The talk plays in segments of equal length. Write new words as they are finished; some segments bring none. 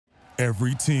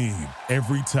Every team,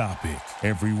 every topic,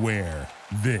 everywhere.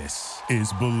 This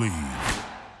is Believe.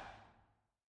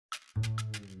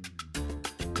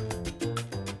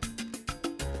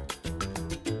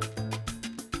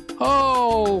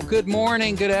 Oh, good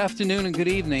morning, good afternoon, and good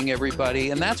evening,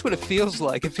 everybody. And that's what it feels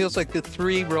like. It feels like the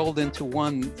three rolled into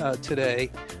one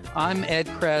today. I'm Ed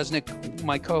Krasnick.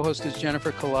 My co-host is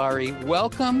Jennifer Kalari.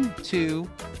 Welcome to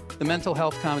the Mental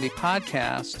Health Comedy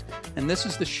Podcast. And this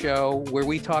is the show where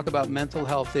we talk about mental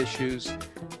health issues.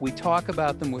 We talk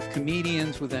about them with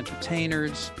comedians, with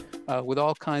entertainers, with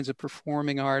all kinds of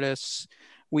performing artists.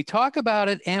 We talk about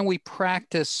it and we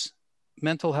practice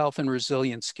mental health and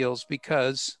resilience skills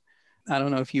because I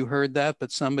don't know if you heard that,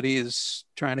 but somebody is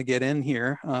trying to get in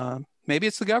here. Maybe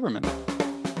it's the government.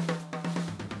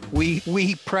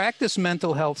 We practice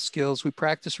mental health skills. We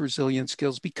practice resilience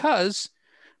skills because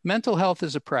mental health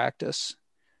is a practice.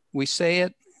 We say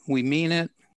it, we mean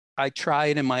it. I try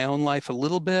it in my own life a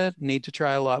little bit, need to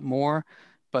try a lot more.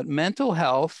 But mental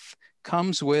health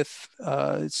comes with,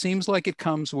 it seems like it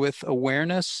comes with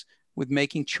awareness, with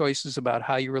making choices about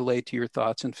how you relate to your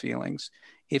thoughts and feelings.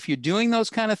 If you're doing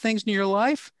those kind of things in your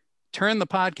life, turn the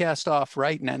podcast off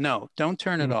right now. No, don't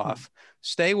turn it off.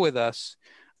 Stay with us.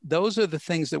 Those are the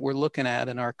things that we're looking at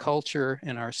in our culture,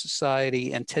 in our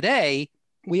society. And today,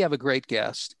 we have a great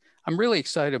guest. I'm really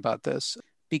excited about this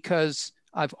because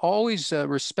I've always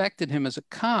respected him as a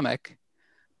comic,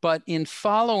 but in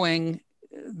following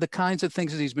the kinds of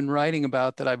things that he's been writing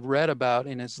about that I've read about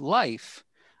in his life,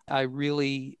 I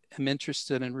really am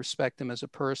interested and respect him as a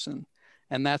person.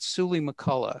 And that's Suli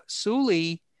McCullough.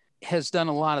 Suli has done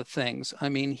a lot of things. I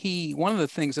mean, one of the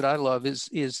things that I love is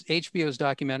HBO's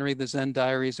documentary, The Zen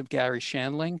Diaries of Garry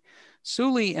Shandling.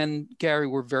 Suli and Garry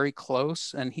were very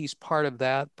close, and he's part of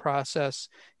that process.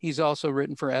 He's also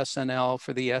written for SNL,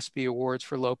 for the ESPY Awards,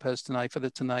 for Lopez Tonight, for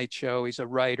The Tonight Show. He's a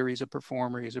writer, he's a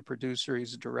performer, he's a producer,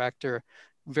 he's a director,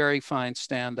 very fine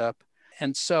stand-up.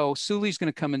 And so Suli's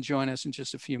going to come and join us in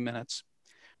just a few minutes.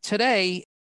 Today,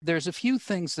 there's a few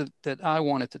things that I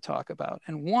wanted to talk about.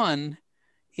 And one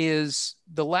is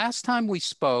the last time we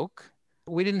spoke,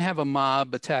 we didn't have a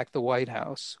mob attack the White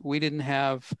House. We didn't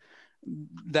have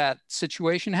that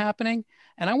situation happening.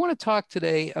 And I want to talk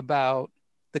today about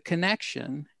the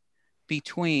connection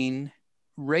between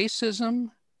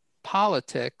racism,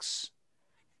 politics,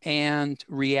 and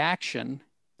reaction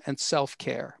and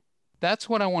self-care. That's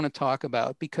what I want to talk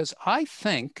about because I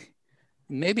think,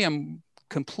 maybe I'm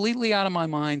completely out of my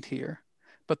mind here,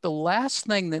 but the last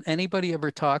thing that anybody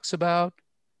ever talks about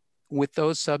with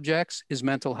those subjects is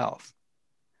mental health.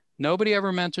 Nobody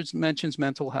ever mentions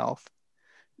mental health.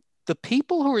 The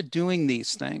people who are doing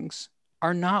these things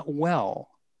are not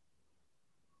well.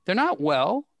 They're not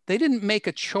well. They didn't make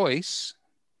a choice.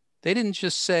 They didn't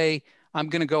just say, I'm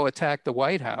going to go attack the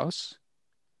White House.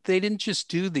 They didn't just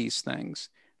do these things.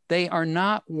 They are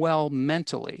not well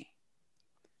mentally.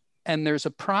 And there's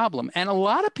a problem. And a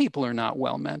lot of people are not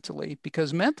well mentally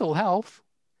because mental health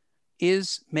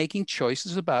is making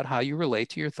choices about how you relate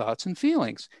to your thoughts and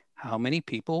feelings. How many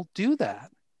people do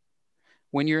that?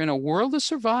 When you're in a world of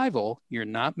survival, you're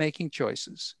not making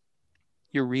choices.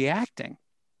 You're reacting.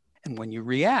 And when you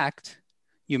react,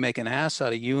 you make an ass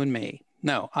out of you and me.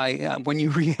 No, when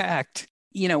you react,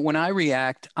 when I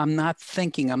react, I'm not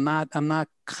thinking, I'm not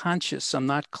conscious, I'm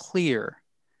not clear.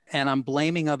 And I'm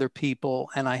blaming other people,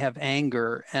 and I have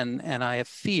anger, and I have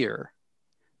fear,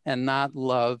 and not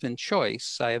love and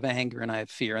choice. I have anger and I have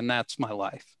fear, and that's my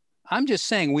life. I'm just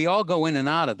saying we all go in and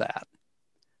out of that.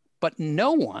 But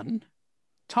no one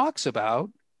talks about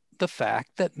the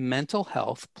fact that mental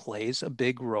health plays a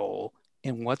big role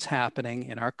in what's happening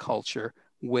in our culture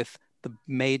with the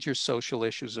major social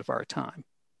issues of our time.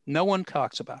 No one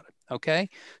talks about it, okay?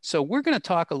 So we're going to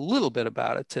talk a little bit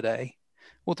about it today.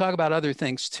 We'll talk about other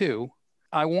things too.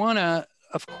 I want to,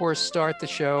 of course, start the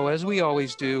show, as we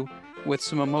always do, with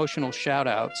some emotional shout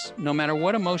outs. No matter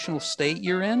what emotional state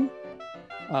you're in,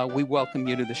 we welcome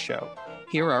you to the show.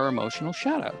 Here are emotional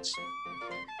shout outs.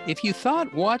 If you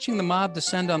thought watching the mob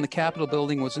descend on the Capitol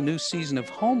building was a new season of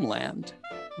Homeland,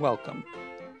 welcome.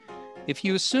 If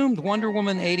you assumed Wonder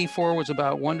Woman 84 was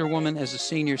about Wonder Woman as a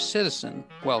senior citizen,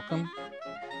 welcome.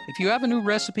 If you have a new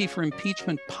recipe for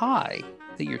impeachment pie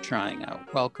that you're trying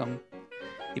out, welcome.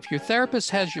 If your therapist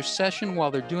has your session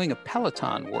while they're doing a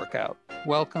Peloton workout,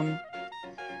 welcome.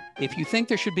 If you think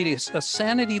there should be a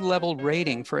sanity level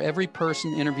rating for every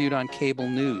person interviewed on cable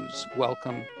news,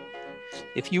 welcome.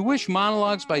 If you wish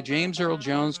monologues by James Earl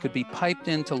Jones could be piped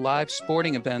into live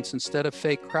sporting events instead of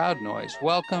fake crowd noise,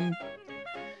 welcome.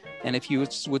 And if you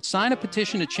would sign a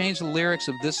petition to change the lyrics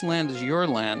of This Land Is Your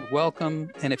Land, welcome.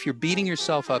 And if you're beating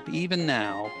yourself up even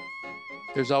now,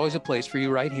 there's always a place for you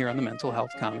right here on the Mental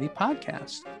Health Comedy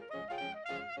Podcast.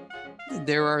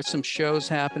 There are some shows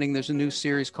happening. There's a new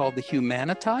series called The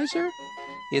Humanitizer.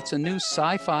 It's a new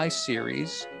sci-fi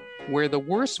series where the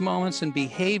worst moments in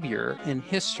behavior in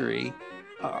history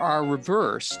are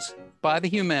reversed by the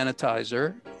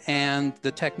Humanitizer and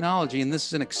the technology. And this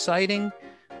is an exciting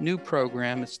new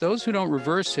program. It's those who don't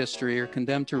reverse history are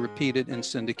condemned to repeat it in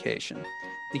syndication.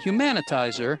 The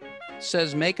Humanitizer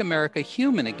says make America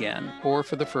human again, or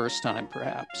for the first time,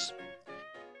 perhaps.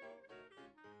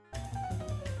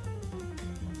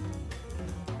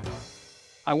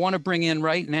 I want to bring in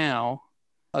right now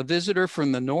a visitor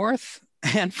from the North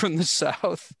and from the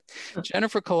South,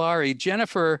 Jennifer McCullough.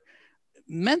 Jennifer,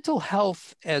 mental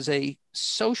health as a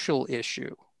social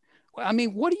issue. I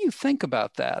mean, what do you think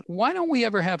about that? Why don't we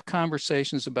ever have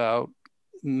conversations about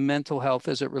mental health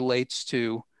as it relates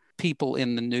to people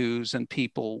in the news and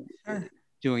people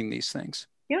doing these things?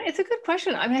 You know, it's a good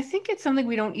question. I mean, I think it's something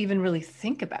we don't even really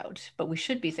think about, but we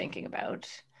should be thinking about.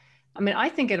 I mean, I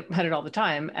think about it all the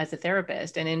time as a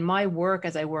therapist. And in my work,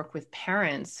 as I work with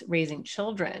parents raising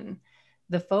children,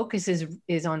 the focus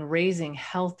is on raising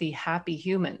healthy, happy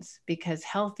humans, because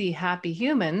healthy, happy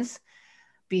humans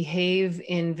behave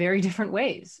in very different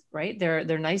ways, right?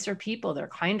 They're nicer people, they're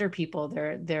kinder people,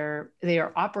 they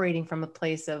are operating from a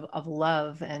place of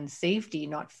love and safety,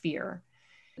 not fear.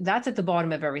 That's at the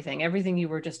bottom of everything you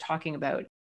were just talking about.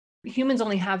 Humans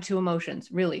only have two emotions,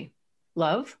 really: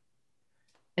 love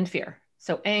and fear.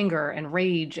 So anger and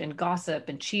rage and gossip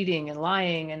and cheating and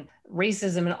lying and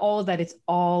racism and all of that, it's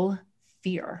all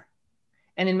fear.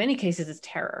 And in many cases, it's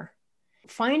terror.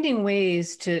 Finding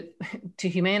ways to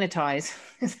humanitize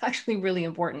is actually really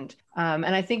important. And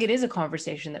I think it is a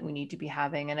conversation that we need to be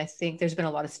having. And I think there's been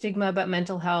a lot of stigma about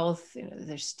mental health. You know,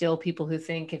 there's still people who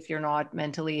think if you're not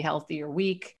mentally healthy or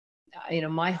weak. You know,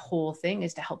 my whole thing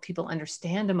is to help people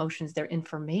understand emotions, their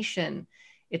information.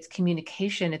 It's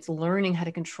communication. It's learning how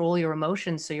to control your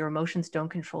emotions so your emotions don't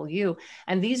control you.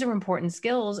 And these are important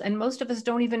skills. And most of us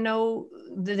don't even know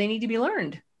that they need to be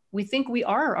learned. We think we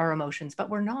are our emotions, but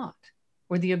we're not.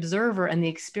 We're the observer and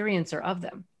the experiencer of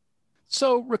them.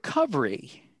 So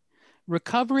recovery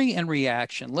and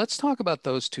reaction. Let's talk about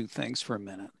those two things for a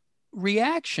minute.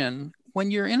 Reaction,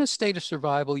 when you're in a state of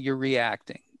survival, you're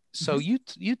reacting. So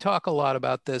you talk a lot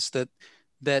about this,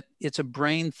 that it's a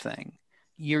brain thing.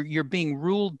 You're being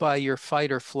ruled by your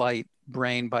fight or flight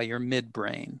brain, by your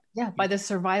midbrain. Yeah, by the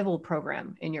survival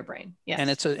program in your brain. Yes.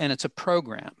 And it's a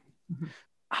program. Mm-hmm.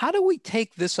 How do we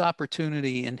take this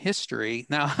opportunity in history?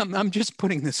 Now, I'm just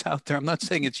putting this out there. I'm not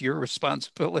saying it's your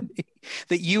responsibility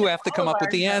that you have to come up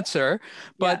with the answer,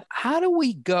 but how do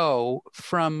we go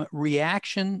from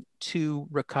reaction to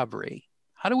recovery?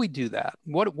 How do we do that?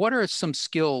 What are some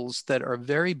skills that are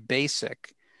very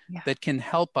basic that can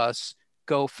help us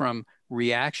go from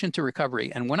reaction to recovery?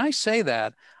 And when I say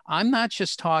that, I'm not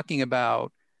just talking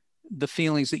about the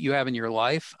feelings that you have in your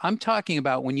life. I'm talking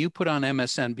about when you put on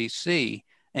MSNBC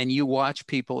and you watch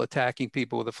people attacking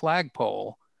people with a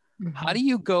flagpole. Mm-hmm. How do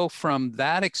you go from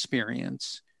that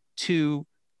experience to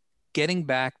getting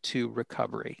back to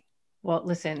recovery? Well,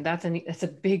 listen, that's a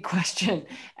big question,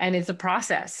 and it's a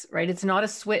process, right? It's not a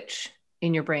switch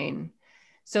in your brain.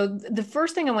 So the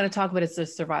first thing I want to talk about is the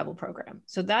survival program.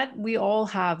 So that we all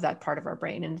have that part of our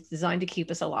brain, and it's designed to keep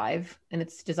us alive, and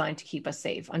it's designed to keep us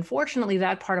safe. Unfortunately,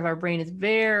 that part of our brain is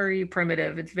very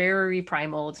primitive. It's very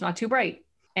primal. It's not too bright.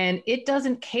 And it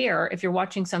doesn't care if you're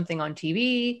watching something on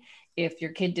TV, if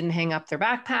your kid didn't hang up their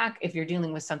backpack, if you're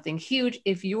dealing with something huge,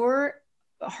 if your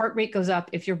heart rate goes up,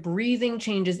 if your breathing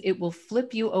changes, it will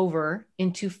flip you over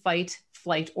into fight,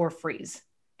 flight, or freeze.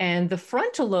 And the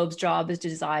frontal lobe's job is to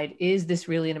decide, is this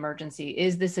really an emergency?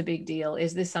 Is this a big deal?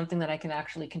 Is this something that I can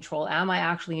actually control? Am I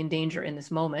actually in danger in this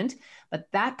moment?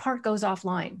 But that part goes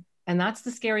offline. And that's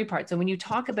the scary part. So when you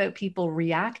talk about people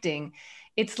reacting,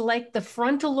 it's like the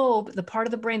frontal lobe, the part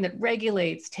of the brain that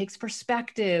regulates, takes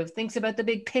perspective, thinks about the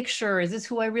big picture. Is this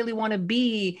who I really want to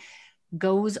be?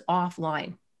 Goes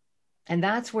offline. And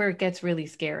that's where it gets really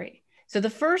scary. So the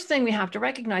first thing we have to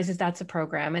recognize is that's a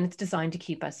program, and it's designed to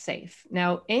keep us safe.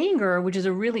 Now, anger, which is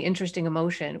a really interesting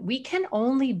emotion, we can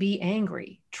only be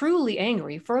angry, truly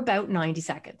angry, for about 90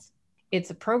 seconds. It's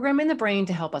a program in the brain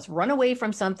to help us run away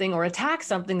from something or attack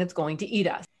something that's going to eat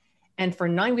us. And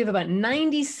we have about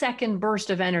 90-second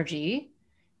burst of energy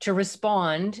to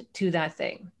respond to that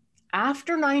thing.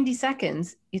 After 90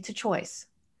 seconds, it's a choice.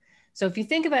 So if you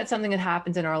think about something that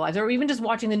happens in our lives, or even just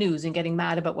watching the news and getting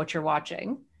mad about what you're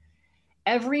watching,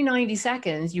 every 90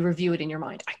 seconds, you review it in your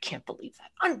mind. I can't believe that.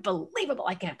 Unbelievable.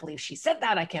 I can't believe she said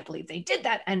that. I can't believe they did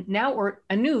that. And now we're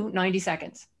a new 90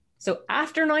 seconds. So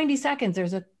after 90 seconds,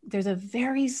 there's a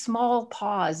very small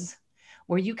pause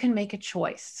where you can make a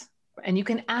choice and you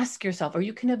can ask yourself, or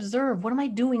you can observe, what am I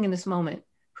doing in this moment?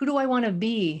 Who do I want to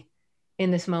be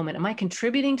in this moment? Am I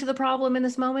contributing to the problem in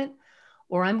this moment?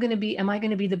 Or am I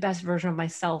going to be the best version of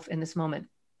myself in this moment?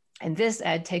 And this,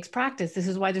 Ed, takes practice. This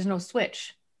is why there's no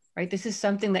switch, right? This is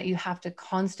something that you have to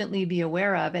constantly be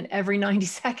aware of. And every 90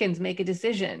 seconds, make a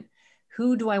decision.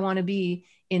 Who do I want to be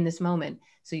in this moment?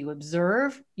 So you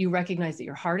observe, you recognize that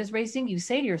your heart is racing. You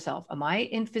say to yourself, am I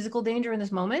in physical danger in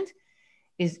this moment?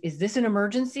 Is this an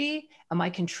emergency? Am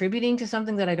I contributing to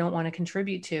something that I don't want to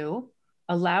contribute to?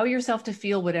 Allow yourself to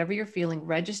feel whatever you're feeling.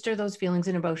 Register those feelings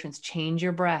and emotions. Change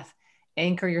your breath.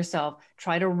 Anchor yourself.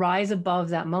 Try to rise above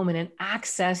that moment and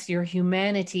access your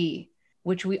humanity,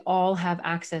 which we all have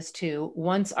access to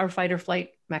once our fight or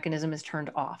flight mechanism is turned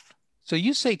off. So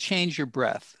you say change your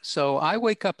breath. So I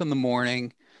wake up in the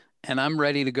morning and I'm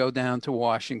ready to go down to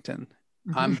Washington.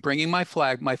 Mm-hmm. I'm bringing my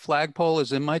flag. My flagpole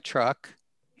is in my truck.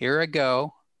 Here I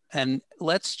go. And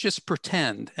let's just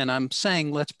pretend. And I'm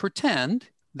saying, let's pretend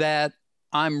that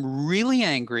I'm really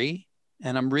angry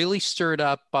and I'm really stirred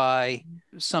up by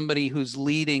somebody who's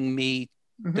leading me,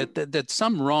 that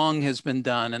some wrong has been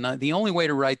done. And the only way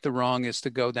to right the wrong is to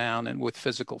go down and with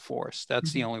physical force.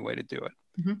 That's the only way to do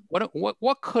it.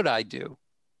 What could I do?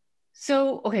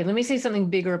 So, okay, let me say something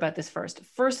bigger about this first.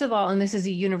 First of all, and this is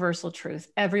a universal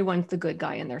truth, everyone's the good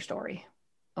guy in their story.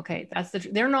 Okay, that's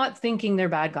they're not thinking they're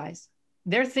bad guys.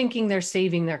 They're thinking they're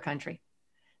saving their country.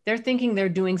 They're thinking they're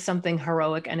doing something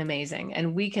heroic and amazing.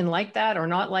 And we can like that or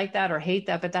not like that or hate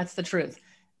that, but that's the truth.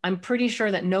 I'm pretty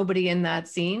sure that nobody in that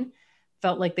scene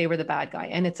felt like they were the bad guy.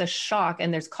 And it's a shock.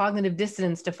 And there's cognitive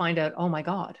dissonance to find out, oh my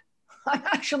God, I'm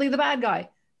actually the bad guy,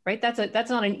 right? That's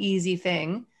not an easy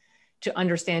thing to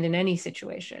understand in any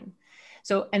situation.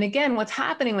 So, and again, what's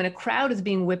happening when a crowd is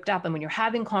being whipped up and when you're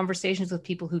having conversations with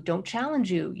people who don't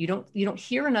challenge you, you don't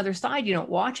hear another side, you don't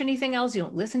watch anything else, you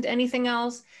don't listen to anything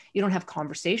else, you don't have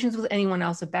conversations with anyone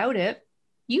else about it,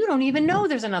 you don't even know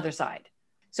there's another side.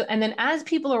 So, and then as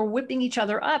people are whipping each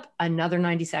other up, another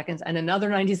 90 seconds and another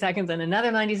 90 seconds and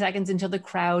another 90 seconds until the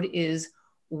crowd is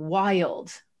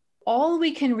wild. All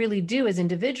we can really do as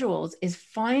individuals is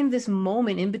find this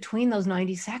moment in between those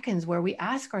 90 seconds where we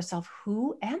ask ourselves,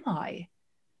 who am I?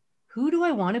 Who do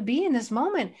I want to be in this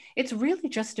moment? It's really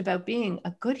just about being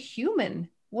a good human.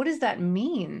 What does that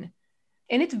mean?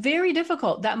 And it's very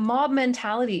difficult. That mob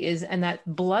mentality and that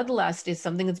bloodlust is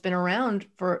something that's been around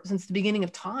since the beginning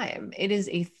of time. It is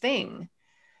a thing.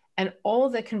 And all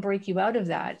that can break you out of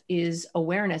that is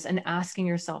awareness and asking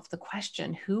yourself the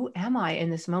question, who am I in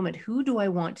this moment? Who do I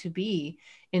want to be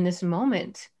in this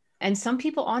moment? And some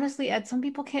people, honestly, Ed, some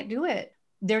people can't do it.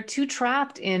 They're too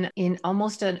trapped in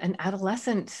almost an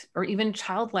adolescent or even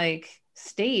childlike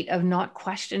state of not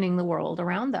questioning the world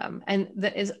around them. And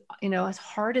that is, as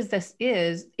hard as this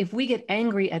is, if we get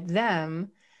angry at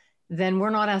them, then we're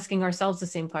not asking ourselves the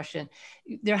same question.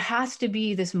 There has to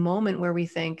be this moment where we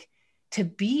think, to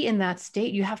be in that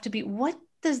state, you have to be, what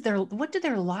do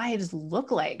their lives look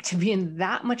like to be in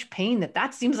that much pain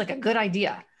that seems like a good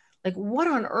idea? Like, what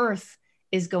on earth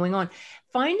is going on?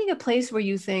 Finding a place where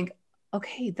you think,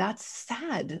 okay, that's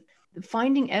sad.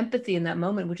 Finding empathy in that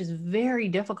moment, which is very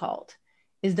difficult,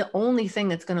 is the only thing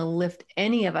that's going to lift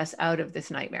any of us out of this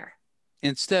nightmare.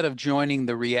 Instead of joining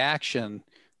the reaction,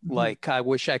 like, I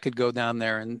wish I could go down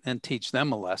there and teach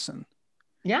them a lesson.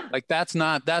 Yeah. Like, that's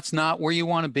not where you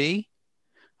want to be.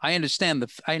 I understand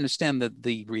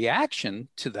the reaction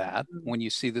to that when you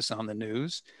see this on the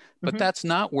news, but that's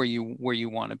not where you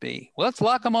want to be. Well, let's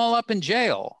lock them all up in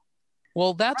jail.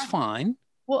 Well, that's fine.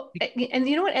 Well, and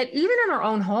you know what? Even in our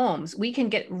own homes, we can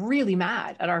get really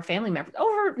mad at our family members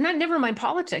over, never mind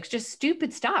politics, just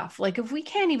stupid stuff. Like, if we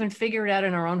can't even figure it out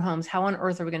in our own homes, how on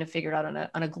earth are we going to figure it out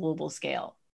on a global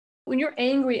scale? When you're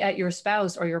angry at your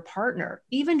spouse or your partner,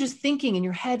 even just thinking in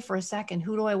your head for a second,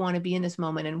 who do I want to be in this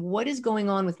moment? And what is going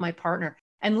on with my partner?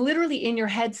 And literally in your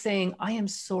head saying, I am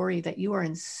sorry that you are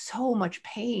in so much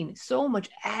pain, so much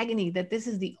agony, that this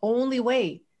is the only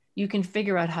way you can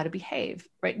figure out how to behave.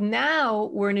 Right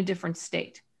now, we're in a different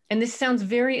state. And this sounds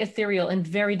very ethereal and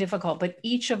very difficult, but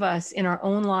each of us in our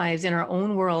own lives, in our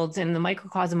own worlds, in the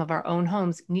microcosm of our own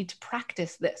homes, need to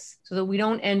practice this so that we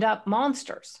don't end up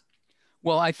monsters.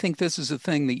 Well, I think this is the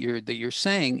thing that you're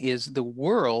saying is the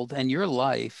world and your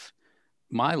life,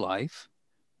 my life.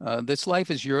 This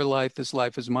life is your life. This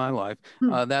life is my life.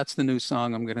 That's the new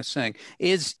song I'm going to sing.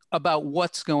 Is about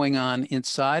what's going on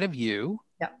inside of you,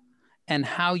 and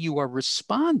how you are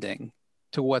responding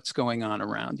to what's going on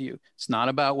around you. It's not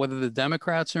about whether the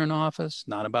Democrats are in office,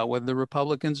 not about whether the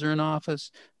Republicans are in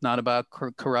office, not about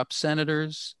corrupt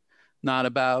senators. not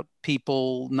about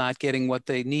people not getting what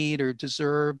they need or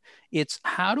deserve. It's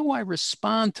how do I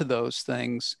respond to those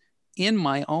things in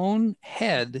my own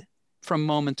head from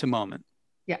moment to moment?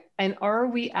 Yeah. And are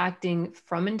we acting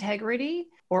from integrity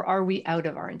or are we out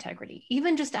of our integrity?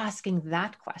 Even just asking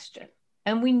that question.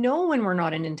 And we know when we're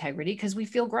not in integrity because we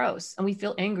feel gross and we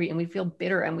feel angry and we feel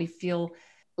bitter and we feel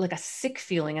like a sick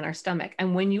feeling in our stomach.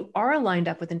 And when you are lined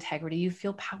up with integrity, you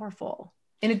feel powerful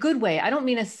in a good way. I don't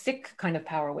mean a sick kind of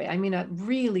power way. I mean a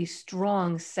really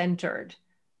strong, centered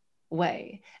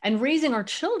way. And raising our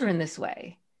children this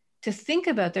way, to think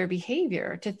about their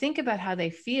behavior, to think about how they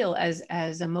feel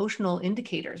as emotional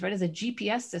indicators, right? As a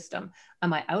GPS system.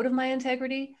 Am I out of my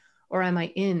integrity or am I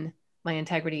in my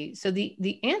integrity? So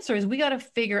the answer is we got to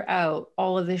figure out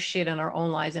all of this shit in our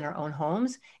own lives, in our own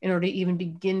homes, in order to even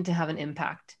begin to have an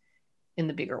impact in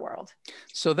the bigger world.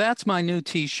 So that's my new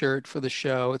t-shirt for the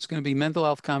show. It's going to be Mental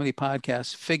Health Comedy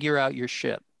Podcast, Figure Out Your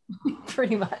Shit.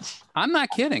 Pretty much. I'm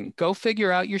not kidding. Go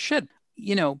figure out your shit.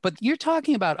 But you're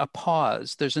talking about a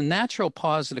pause. There's a natural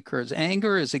pause that occurs.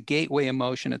 Anger is a gateway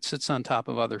emotion. It sits on top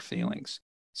of other feelings.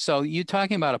 So you're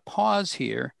talking about a pause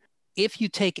here. If you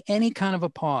take any kind of a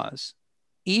pause,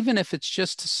 even if it's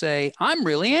just to say, I'm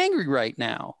really angry right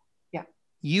now. Yeah.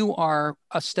 You are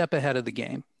a step ahead of the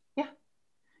game. Yeah.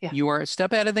 Yeah. You are a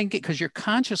step ahead of the game because you're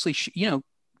consciously,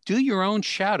 do your own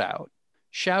shout out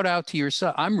to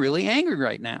yourself. I'm really angry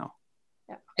right now.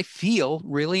 Yeah. I feel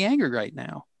really angry right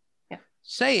now.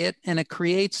 Say it, and it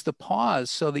creates the pause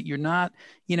so that you're not,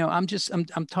 I'm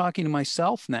talking to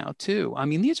myself now too. I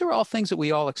mean, these are all things that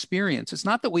we all experience. It's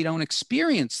not that we don't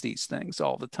experience these things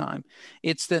all the time.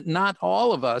 It's that not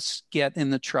all of us get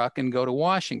in the truck and go to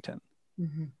Washington.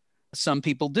 Mm-hmm. Some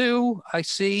people do, I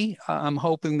see. I'm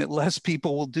hoping that less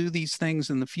people will do these things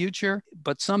in the future,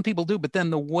 but some people do. But then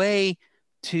the way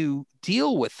to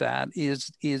deal with that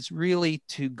is really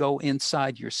to go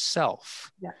inside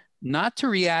yourself. Yeah. Not to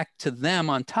react to them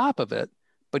on top of it,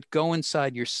 but go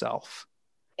inside yourself.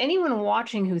 Anyone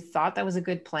watching who thought that was a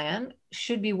good plan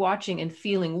should be watching and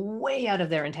feeling way out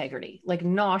of their integrity, like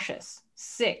nauseous,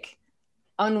 sick,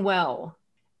 unwell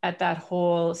at that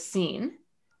whole scene.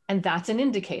 And that's an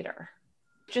indicator.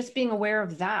 Just being aware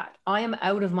of that. I am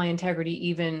out of my integrity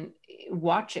even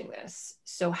watching this.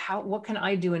 So what can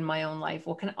I do in my own life?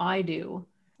 What can I do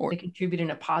to contribute in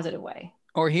a positive way?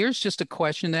 Or here's just a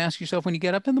question to ask yourself when you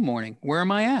get up in the morning. Where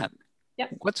am I at?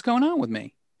 Yep. What's going on with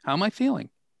me? How am I feeling?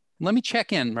 Let me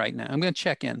check in right now. I'm going to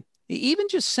check in. Even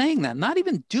just saying that, not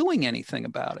even doing anything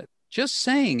about it, just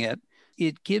saying it,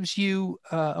 it gives you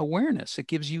awareness. It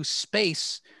gives you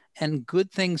space, and good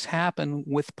things happen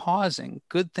with pausing.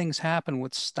 Good things happen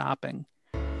with stopping.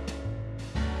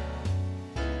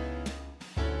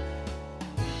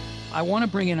 I want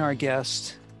to bring in our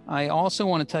guest. I also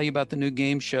want to tell you about the new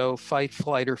game show, Fight,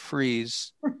 Flight, or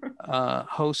Freeze,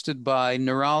 hosted by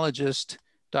neurologist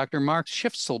Dr. Mark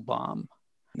Schiffelbaum.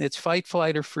 It's Fight,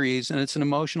 Flight, or Freeze, and it's an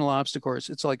emotional obstacle course.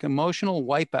 It's like emotional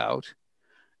wipeout,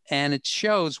 and it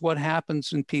shows what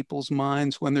happens in people's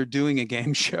minds when they're doing a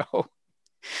game show.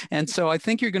 And so I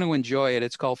think you're going to enjoy it.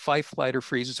 It's called Fight, Flight, or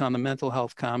Freeze. It's on the Mental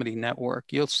Health Comedy Network.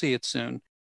 You'll see it soon.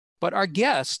 But our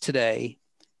guest today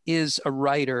is a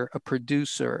writer, a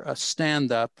producer, a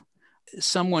stand-up,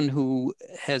 someone who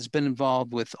has been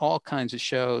involved with all kinds of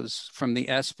shows, from the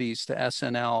ESPYs to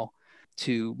SNL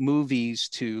to movies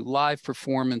to live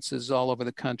performances all over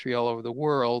the country, all over the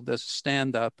world as a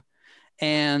stand-up,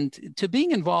 and to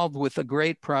being involved with a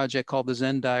great project called The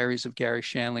Zen Diaries of Garry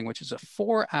Shandling, which is a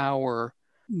 4-hour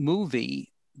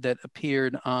movie that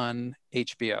appeared on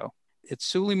HBO. It's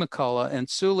Suli McCullough. And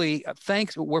Suli,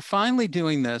 thanks. We're finally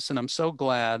doing this, and I'm so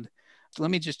glad.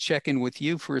 Let me just check in with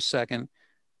you for a second.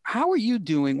 How are you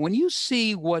doing when you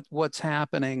see what's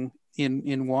happening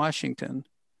in Washington?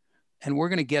 And we're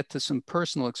going to get to some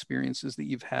personal experiences that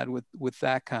you've had with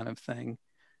that kind of thing.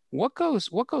 What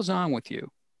goes on with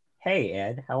you? Hey,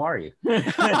 Ed, how are you?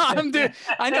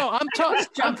 I know.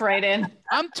 Jump right in.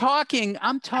 I'm talking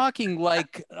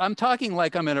like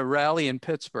I'm at a rally in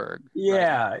Pittsburgh.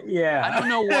 Yeah, right? yeah. I don't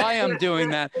know why I'm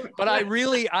doing that, but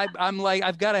I'm like,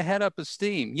 I've got to head up a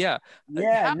steam. Yeah.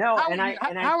 Yeah.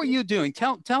 How are you doing?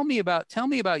 Tell me about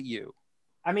you.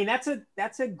 I mean, that's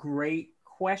a great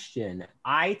question.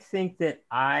 I think that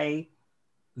I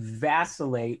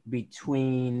vacillate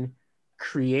between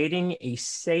creating a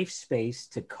safe space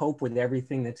to cope with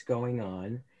everything that's going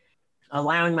on,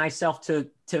 allowing myself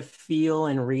to feel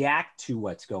and react to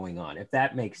what's going on, if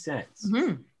that makes sense.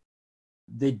 Mm-hmm.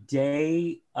 The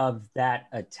day of that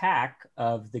attack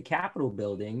of the Capitol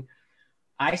building,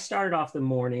 I started off the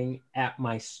morning at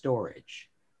my storage.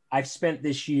 I've spent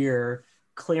this year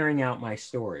clearing out my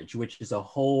storage, which is a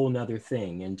whole nother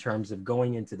thing in terms of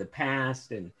going into the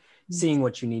past and seeing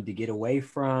what you need to get away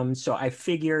from. So I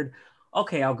figured,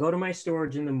 okay, I'll go to my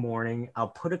storage in the morning. I'll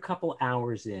put a couple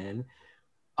hours in.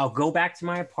 I'll go back to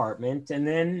my apartment and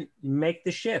then make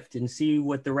the shift and see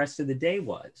what the rest of the day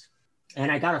was. And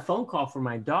I got a phone call from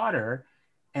my daughter,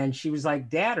 and she was like,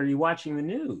 Dad, are you watching the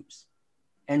news?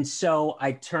 And so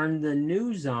I turned the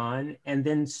news on and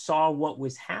then saw what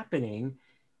was happening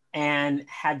and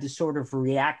had to sort of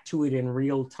react to it in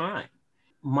real time.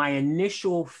 My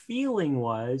initial feeling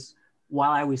was,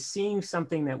 while I was seeing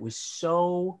something that was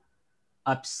so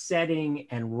upsetting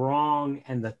and wrong,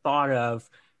 and the thought of,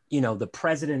 the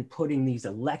president putting these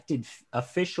elected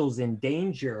officials in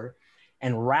danger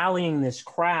and rallying this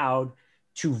crowd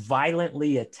to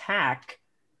violently attack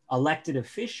elected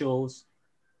officials,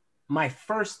 my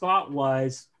first thought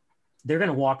was, they're going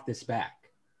to walk this back.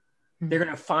 Mm-hmm. They're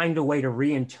going to find a way to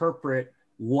reinterpret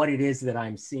what it is that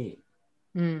I'm seeing.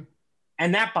 Mm.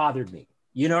 And that bothered me.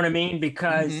 You know what I mean?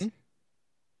 Because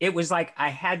it was like I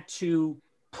had to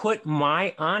put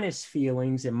my honest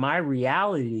feelings and my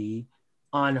reality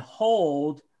on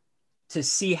hold to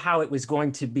see how it was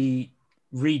going to be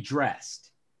redressed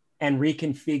and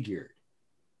reconfigured.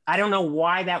 I don't know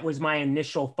why that was my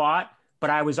initial thought, but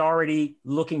I was already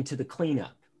looking to the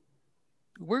cleanup.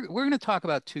 We're going to talk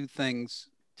about two things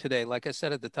today. Like I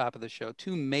said at the top of the show,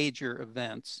 two major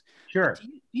events. Sure. Do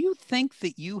you think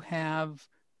that you have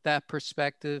that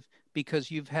perspective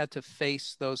because you've had to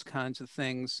face those kinds of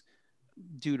things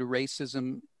due to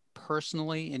racism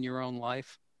personally in your own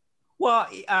life? Well,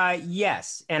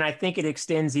 yes. And I think it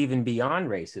extends even beyond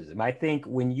racism. I think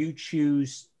when you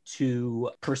choose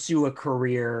to pursue a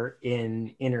career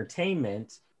in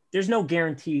entertainment, there's no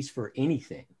guarantees for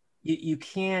anything. You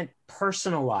can't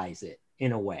personalize it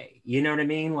in a way. You know what I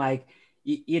mean? Like,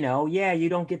 you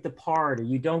don't get the part, or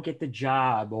you don't get the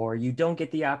job, or you don't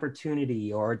get the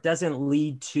opportunity, or it doesn't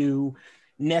lead to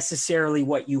necessarily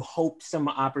what you hope some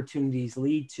opportunities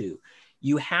lead to.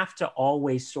 You have to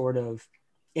always sort of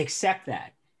accept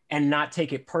that and not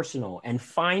take it personal and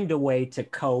find a way to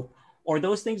cope, or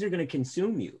those things are going to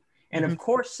consume you. And of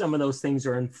course, some of those things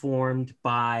are informed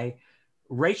by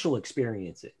racial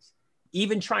experiences.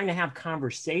 Even trying to have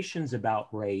conversations about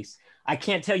race, I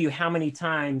can't tell you how many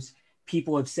times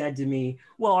people have said to me,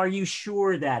 well, are you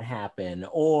sure that happened?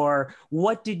 Or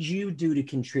what did you do to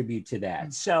contribute to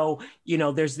that? So,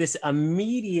 there's this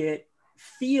immediate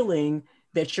feeling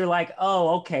that you're like,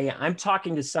 oh, okay, I'm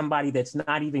talking to somebody that's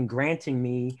not even granting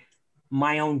me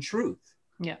my own truth.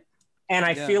 Yeah. And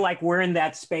I feel like we're in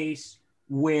that space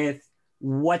with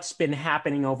what's been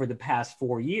happening over the past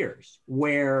 4 years,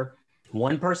 where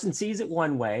one person sees it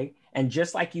one way. And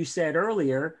just like you said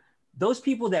earlier, those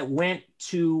people that went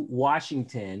to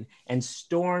Washington and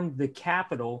stormed the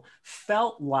Capitol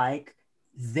felt like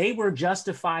they were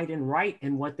justified and right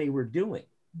in what they were doing.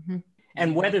 Mm-hmm.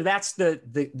 And whether that's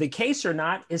the case or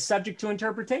not is subject to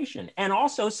interpretation, and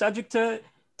also subject to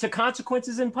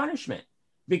consequences and punishment,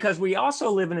 because we also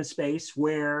live in a space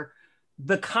where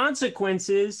the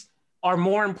consequences are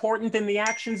more important than the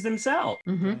actions themselves,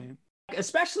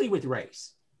 especially with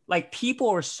race. Like, people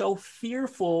are so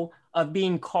fearful of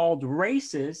being called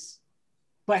racist,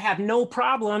 but have no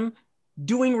problem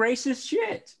doing racist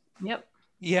shit. Yep.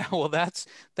 Yeah, well, that's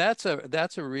a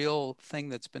real thing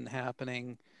that's been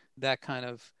happening. That kind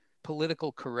of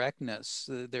political correctness.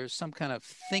 There's some kind of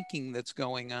thinking that's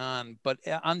going on, but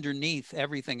underneath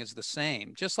everything is the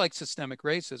same. Just like systemic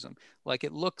racism, like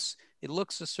it looks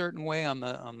a certain way on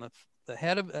the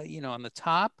head of on the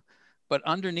top, but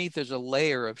underneath there's a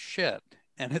layer of shit,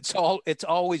 and it's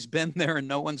always been there, and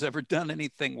no one's ever done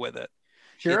anything with it.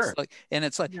 Sure. And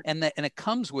it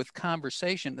comes with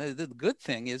conversation. The good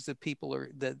thing is that people are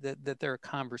that there are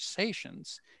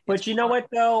conversations. But you know what,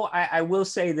 though? I will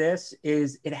say this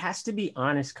is it has to be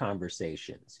honest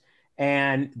conversations.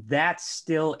 And that's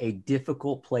still a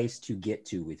difficult place to get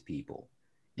to with people.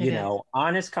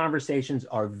 Honest conversations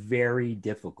are very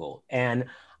difficult. And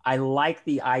I like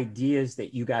the ideas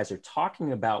that you guys are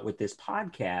talking about with this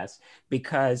podcast,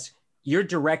 because you're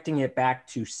directing it back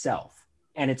to self.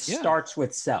 And it starts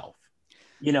with self.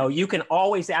 You can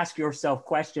always ask yourself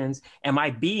questions. Am I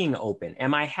being open?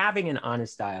 Am I having an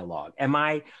honest dialogue? Am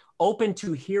I open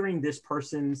to hearing this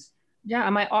person's? Yeah.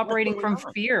 Am I operating from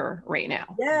fear right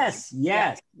now? Yes.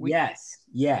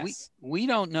 We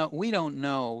don't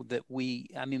know that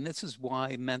this is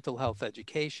why mental health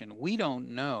education, we don't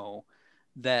know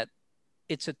that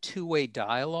it's a two-way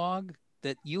dialogue,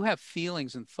 that you have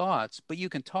feelings and thoughts, but you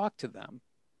can talk to them.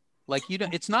 Like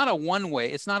it's not a one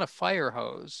way, it's not a fire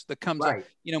hose that comes up. Right.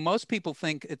 Most people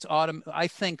think I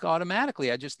think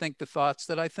automatically. I just think the thoughts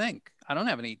that I think. I don't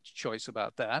have any choice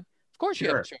about that. Of course you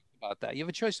have a choice about that. You have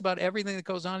a choice about everything that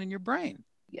goes on in your brain.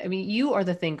 I mean, you are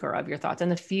the thinker of your thoughts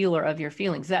and the feeler of your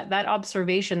feelings. That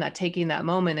observation, that taking that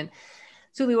moment. And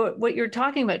Suli, what you're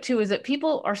talking about too is that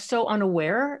people are so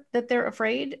unaware that they're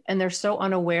afraid, and they're so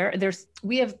unaware.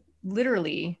 We have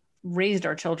literally raised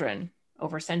our children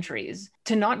over centuries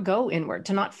to not go inward,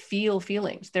 to not feel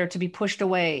feelings. They're to be pushed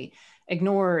away,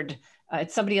 ignored.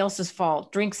 It's somebody else's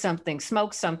fault. Drink something,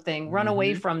 smoke something, run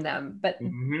away from them. But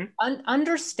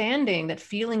understanding that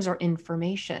feelings are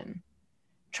information,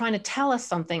 trying to tell us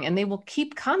something, and they will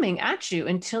keep coming at you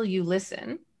until you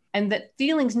listen, and that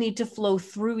feelings need to flow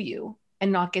through you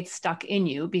and not get stuck in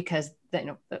you, because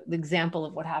the example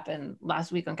of what happened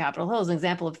last week on Capitol Hill is an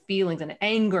example of feelings and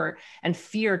anger and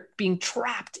fear being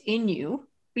trapped in you.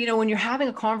 When you're having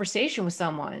a conversation with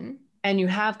someone and you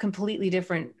have completely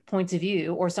different points of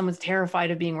view, or someone's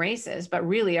terrified of being racist, but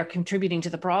really are contributing to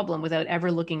the problem without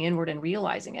ever looking inward and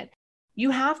realizing it,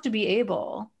 you have to be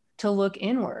able to look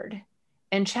inward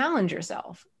and challenge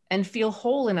yourself and feel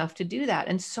whole enough to do that.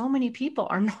 And so many people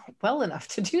are not well enough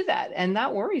to do that. And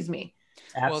that worries me.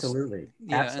 Absolutely. Well,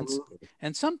 yeah, absolutely.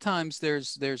 And sometimes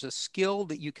there's a skill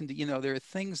that you can do. There are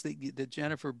things that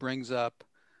Jennifer brings up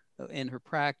in her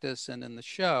practice and in the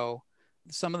show.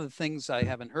 Some of the things I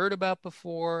haven't heard about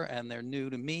before, and they're new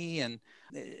to me. And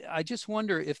I just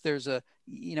wonder if there's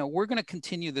we're going to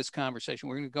continue this conversation.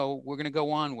 We're going to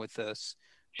go on with this.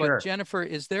 Sure. But Jennifer,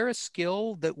 is there a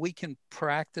skill that we can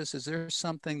practice? Is there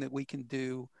something that we can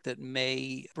do that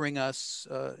may bring us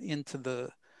into the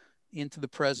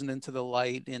present, into the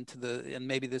light, and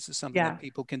maybe this is something that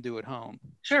people can do at home?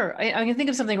 Sure. I can think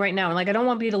of something right now. And I don't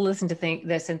want you to listen to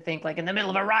this and think like in the middle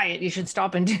of a riot, you should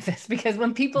stop and do this, because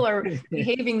when people are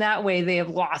behaving that way, they have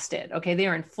lost it. Okay. They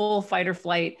are in full fight or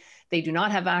flight. They do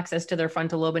not have access to their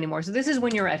frontal lobe anymore. So this is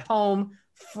when you're at home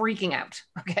freaking out.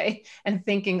 Okay. And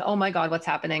thinking, oh my God, what's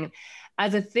happening?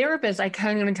 As a therapist, I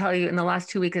can't even tell you in the last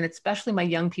 2 weeks, and especially my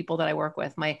young people that I work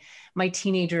with, my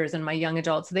teenagers and my young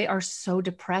adults, they are so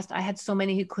depressed. I had so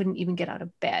many who couldn't even get out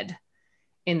of bed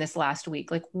in this last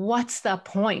week. Like, what's the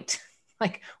point?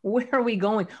 Like, where are we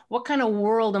going? What kind of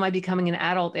world am I becoming an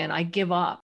adult in? I give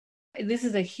up. This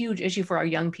is a huge issue for our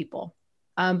young people.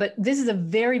 But this is a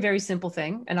very, very simple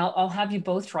thing. And I'll have you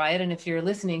both try it. And if you're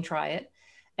listening, try it.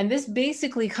 And this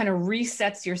basically kind of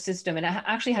resets your system. And it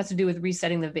actually has to do with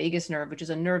resetting the vagus nerve, which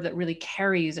is a nerve that really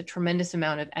carries a tremendous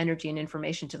amount of energy and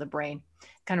information to the brain. It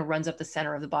kind of runs up the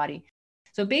center of the body.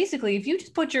 So basically, if you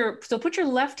just put your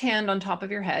left hand on top of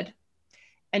your head,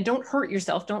 and don't hurt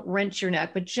yourself, don't wrench your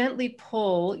neck, but gently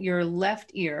pull your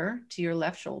left ear to your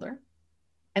left shoulder.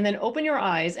 And then open your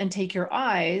eyes and take your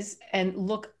eyes and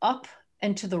look up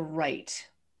and to the right.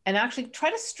 And actually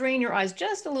try to strain your eyes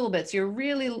just a little bit. So you're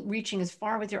really reaching as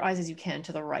far with your eyes as you can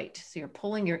to the right. So you're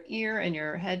pulling your ear and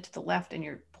your head to the left, and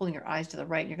you're pulling your eyes to the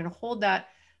right. And you're going to hold that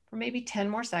for maybe 10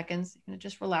 more seconds. You're going to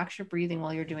just relax your breathing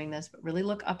while you're doing this, but really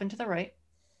look up and to the right.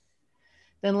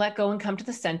 Then let go and come to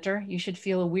the center. You should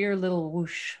feel a weird little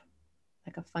whoosh,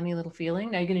 like a funny little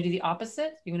feeling. Now you're going to do the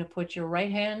opposite. You're going to put your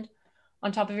right hand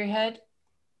on top of your head.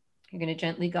 You're going to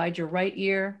gently guide your right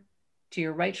ear to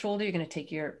your right shoulder. You're going to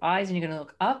take your eyes and you're going to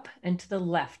look up and to the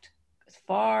left, as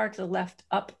far to the left,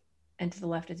 up and to the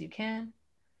left as you can.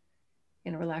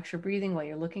 You're going to relax your breathing while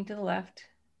you're looking to the left.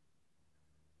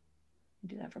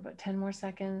 Do that for about 10 more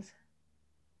seconds.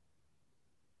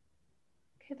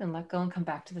 Okay, then let go and come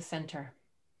back to the center.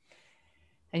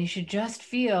 And you should just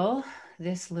feel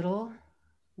this little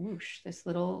whoosh, this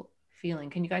little feeling.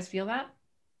 Can you guys feel that?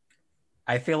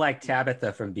 I feel like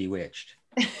Tabitha from Bewitched.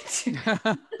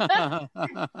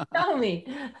 Tell me.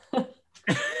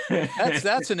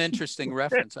 That's an interesting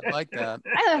reference. I like that.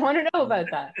 I want to know about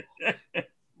that.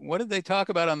 What did they talk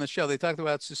about on the show? They talked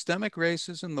about systemic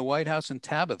racism, the White House, and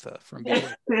Tabitha from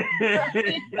Bewitched.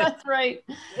 That's right.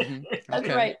 Mm-hmm. That's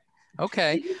okay. right.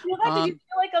 Okay. Did you feel that? Did you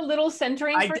feel like a little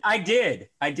centering? I did.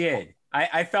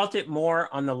 I felt it more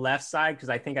on the left side because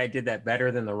I think I did that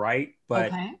better than the right.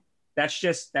 But that's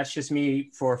just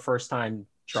me for a first time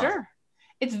try. Sure.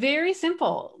 It's very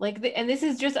simple. And this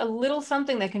is just a little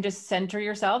something that can just center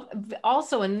yourself.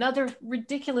 Also, another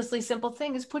ridiculously simple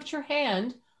thing is put your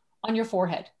hand on your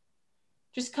forehead.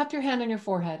 Just cup your hand on your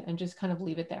forehead and just kind of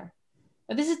leave it there.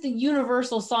 Now, this is the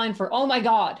universal sign for, oh my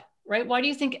God, right? Why do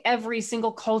you think every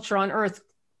single culture on earth,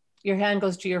 your hand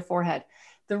goes to your forehead?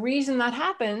 The reason that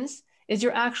happens is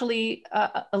you're actually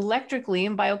electrically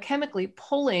and biochemically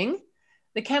pulling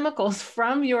the chemicals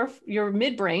from your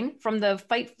midbrain, from the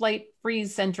fight, flight,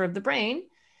 freeze center of the brain.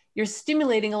 you're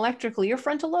stimulating electrically your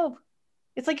frontal lobe.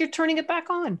 It's like you're turning it back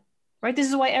on, right? This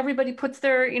is why everybody puts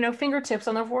their, fingertips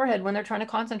on their forehead when they're trying to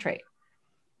concentrate.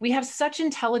 We have such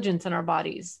intelligence in our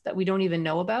bodies that we don't even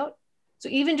know about. So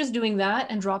even just doing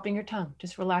that and dropping your tongue,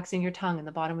 just relaxing your tongue in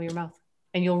the bottom of your mouth,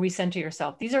 and you'll recenter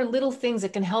yourself. These are little things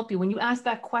that can help you. When you ask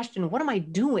that question, what am I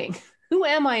doing? Who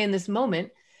am I in this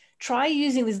moment? Try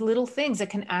using these little things that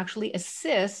can actually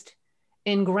assist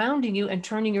in grounding you and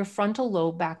turning your frontal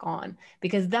lobe back on,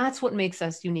 because that's what makes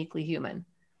us uniquely human.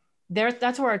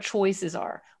 That's where our choices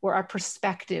are, where our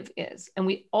perspective is. And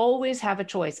we always have a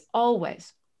choice,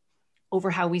 always, over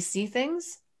how we see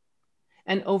things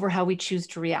and over how we choose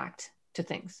to react to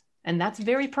things. And that's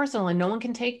very personal, and no one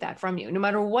can take that from you, no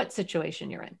matter what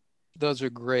situation you're in. Those are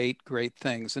great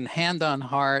things. And hand on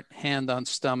heart, hand on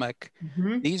stomach.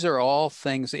 These are all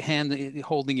things,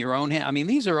 holding your own hand. I mean,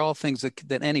 these are all things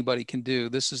that anybody can do.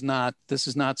 This is not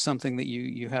something that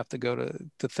you have to go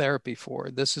to therapy for.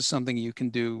 This is something you can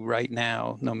do right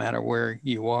now, no matter where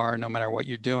you are, no matter what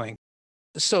you're doing.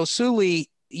 So Suli,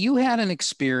 you had an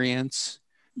experience,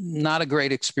 not a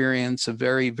great experience, a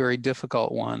very, very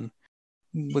difficult one,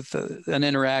 with an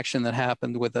interaction that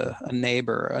happened with a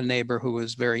neighbor who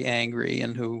was very angry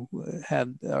and who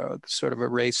had sort of a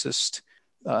racist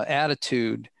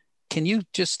attitude. Can you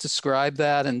just describe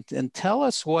that and tell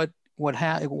us what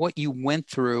you went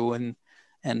through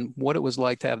and what it was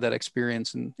like to have that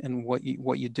experience and what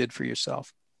you did for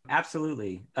yourself?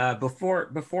 Absolutely.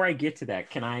 Before I get to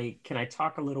that, can I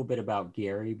talk a little bit about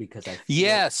Garry, because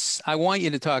Yes, I want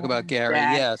you to talk about Garry.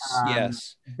 Yes.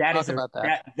 That talk is about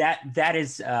that. That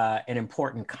is an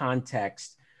important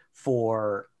context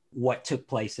for what took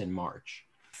place in March.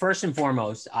 First and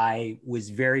foremost, I was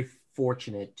very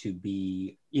fortunate to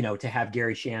have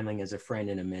Garry Shandling as a friend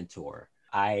and a mentor.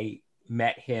 I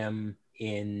met him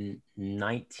in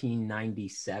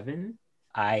 1997.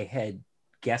 I had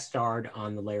guest starred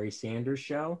on the Larry Sanders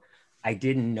Show. I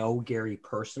didn't know Garry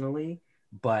personally,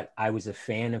 but I was a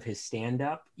fan of his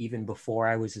stand-up even before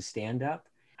I was a stand-up.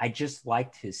 I just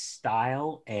liked his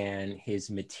style and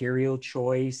his material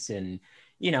choice. And,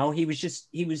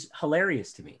 he was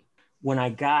hilarious to me. When I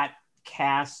got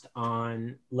cast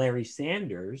on Larry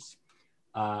Sanders,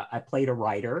 I played a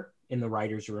writer in the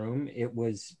writer's room. It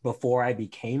was before I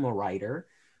became a writer,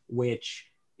 which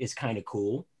is kind of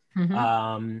cool.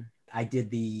 I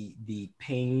did the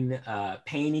pain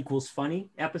equals funny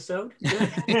episode.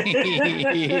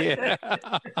 Yeah.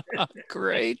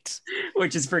 Great.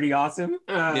 Which is pretty awesome.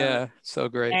 Yeah, so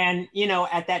great. And,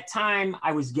 at that time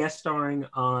I was guest starring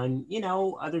on,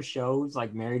 other shows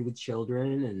like Married with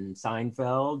Children and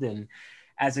Seinfeld. And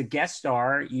as a guest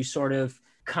star, you sort of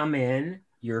come in,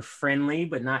 you're friendly,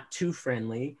 but not too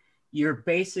friendly. You're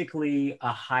basically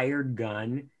a hired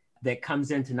gun that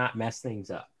comes in to not mess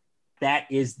things up. That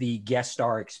is the guest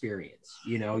star experience.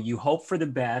 You hope for the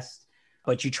best,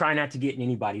 but you try not to get in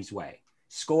anybody's way.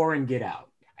 Score and get out.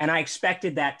 And I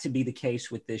expected that to be the case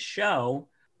with this show.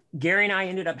 Garry and I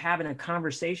ended up having a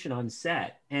conversation on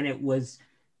set, and it was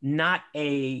not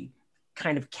a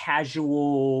kind of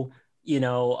casual,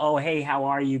 oh, hey, how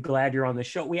are you? Glad you're on the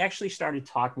show. We actually started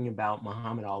talking about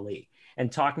Muhammad Ali in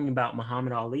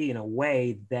a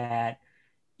way that,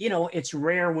 it's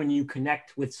rare when you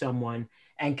connect with someone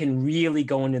and can really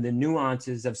go into the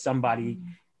nuances of somebody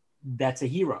that's a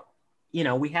hero.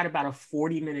 We had about a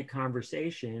 40-minute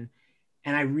conversation,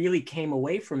 and I really came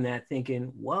away from that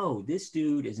thinking, whoa, this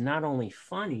dude is not only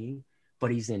funny, but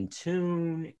he's in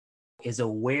tune, is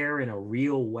aware in a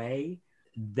real way.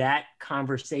 That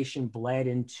conversation bled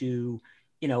into,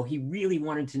 he really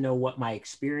wanted to know what my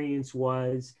experience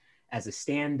was as a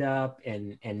stand-up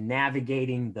and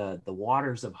navigating the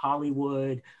waters of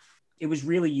Hollywood. It was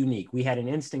really unique. We had an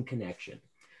instant connection.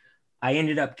 I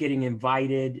ended up getting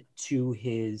invited to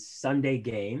his Sunday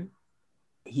game.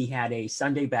 He had a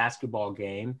Sunday basketball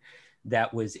game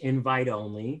that was invite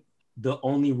only. The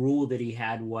only rule that he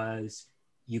had was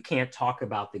you can't talk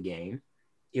about the game.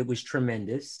 It was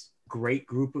tremendous. Great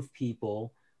group of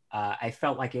people. I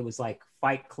felt like it was like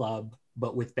Fight Club,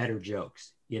 but with better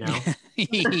jokes, Yeah.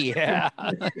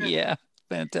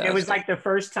 Fantastic. It was like the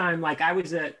first time, like I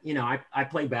was I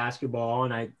played basketball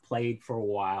and I played for a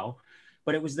while,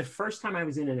 but it was the first time I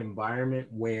was in an environment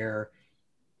where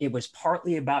it was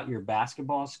partly about your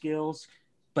basketball skills,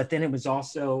 but then it was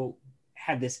also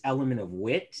had this element of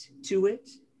wit to it.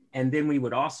 And then we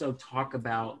would also talk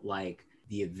about like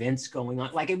the events going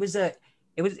on. Like it was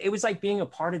like being a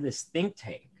part of this think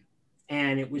tank,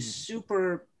 and it was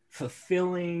super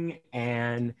fulfilling.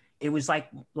 And it was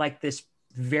like this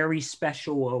very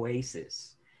special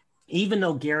oasis. Even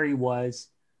though Garry was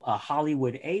a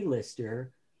Hollywood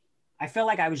A-lister, I felt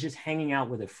like I was just hanging out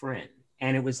with a friend.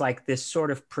 And it was like this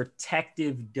sort of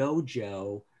protective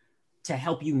dojo to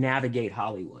help you navigate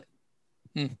Hollywood.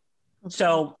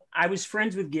 So I was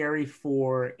friends with Garry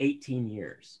for 18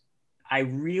 years. I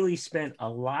really spent a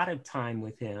lot of time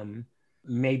with him,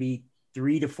 maybe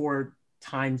 3 to 4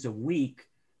 times a week,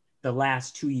 the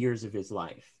last 2 years of his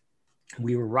life.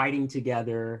 We were writing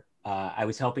together. I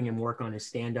was helping him work on his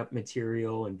stand-up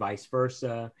material and vice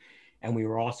versa. And we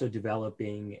were also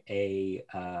developing a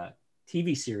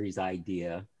TV series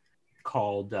idea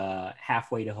called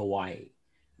Halfway to Hawaii,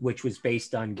 which was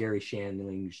based on Garry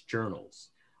Shandling's journals.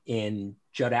 In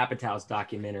Judd Apatow's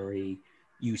documentary,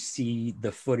 you see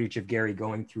the footage of Garry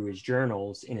going through his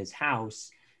journals in his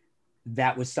house.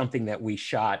 That was something that we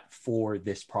shot for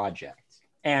this project.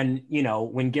 And, you know,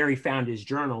 when Garry found his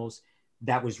journals,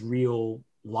 that was real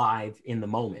live in the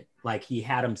moment. Like he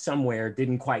had them somewhere,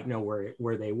 didn't quite know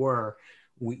where they were.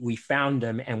 We found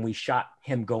them and we shot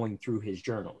him going through his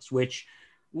journals, which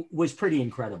was pretty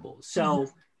incredible. So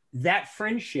that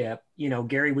friendship, you know,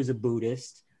 Garry was a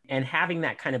Buddhist, and having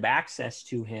that kind of access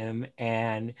to him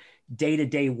and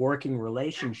day-to-day working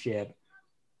relationship,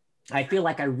 I feel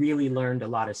like I really learned a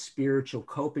lot of spiritual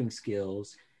coping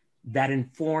skills that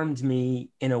informed me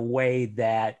in a way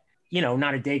that, you know,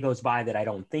 not a day goes by that I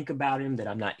don't think about him, that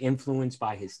I'm not influenced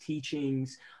by his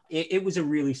teachings. It was a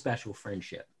really special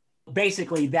friendship.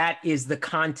 Basically, that is the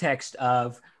context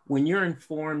of when you're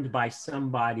informed by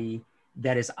somebody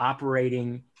that is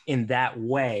operating in that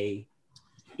way,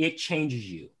 it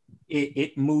changes you.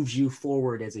 It moves you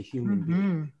forward as a human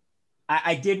being.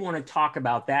 I did want to talk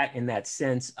about that in that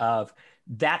sense of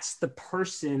that's the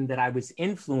person that I was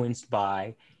influenced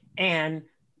by. And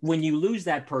when you lose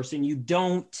that person, you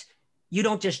don't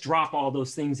just drop all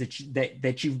those things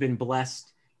that you've been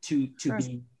blessed to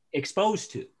be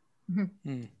exposed to.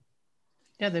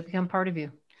 Yeah, they become part of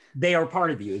you. They are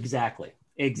part of you. Exactly.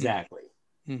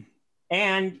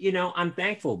 And, you know, I'm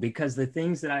thankful because the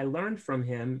things that I learned from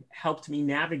him helped me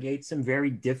navigate some very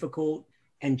difficult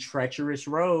and treacherous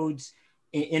roads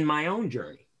in my own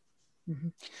journey.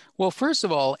 Well, first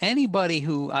of all, anybody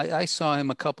who I saw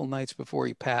him a couple nights before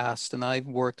he passed, and I've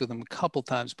worked with him a couple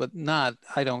times, but not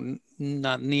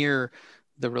near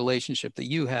the relationship that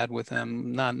you had with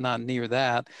him, not near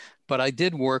that. But I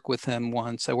did work with him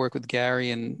once. I worked with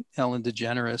Garry and Ellen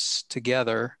DeGeneres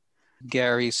together.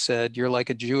 Garry said, "You're like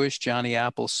a Jewish Johnny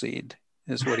Appleseed,"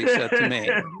 is what he said to me.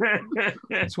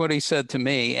 That's what he said to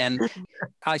me. And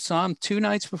I saw him 2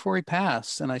 nights before he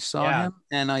passed, and I saw him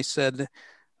and I said,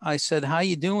 "How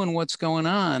you doing? What's going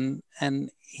on?"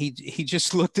 And he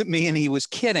just looked at me, and he was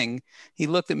kidding. He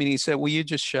looked at me and he said, "Will you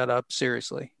just shut up?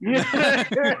 Seriously." And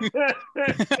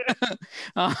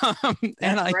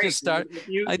I great. just started.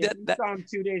 You saw him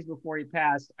 2 days before he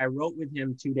passed. I wrote with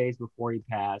him 2 days before he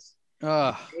passed.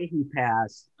 The day he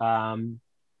passed,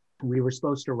 we were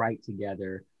supposed to write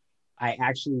together. I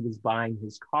actually was buying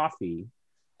his coffee.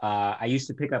 I used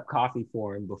to pick up coffee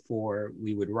for him before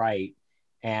we would write.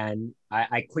 And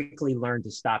I quickly learned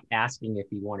to stop asking if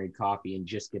he wanted coffee and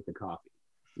just get the coffee.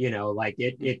 You know, like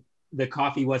the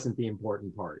coffee wasn't the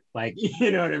important part. Like,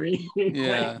 you know what I mean?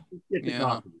 Yeah. Get the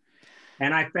coffee.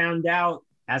 And I found out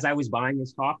as I was buying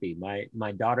his coffee,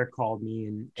 my daughter called me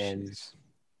and Jeez.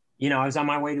 you know, I was on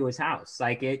my way to his house.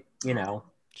 Like it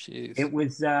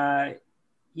was,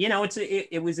 you know,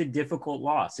 it was a difficult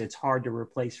loss. It's hard to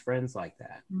replace friends like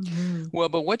that. Well,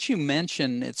 but what you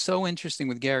mentioned, it's so interesting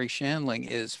with Garry Shandling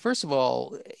is, first of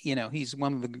all, you know, he's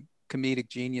one of the comedic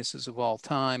geniuses of all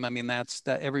time. I mean, that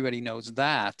everybody knows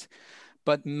that,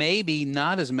 but maybe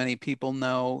not as many people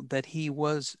know that he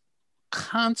was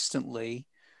constantly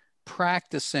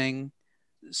practicing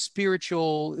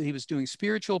he was doing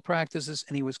spiritual practices,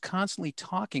 and he was constantly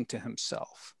talking to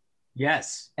himself.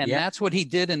 Yes. And that's what he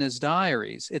did in his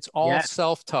diaries. It's all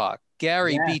self-talk.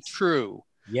 Garry, be true.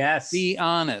 Yes. Be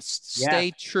honest.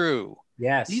 Stay true.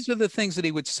 Yes. These are the things that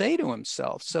he would say to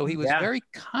himself. So he was very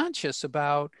conscious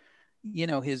about, you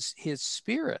know, his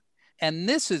spirit. And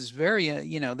this is very,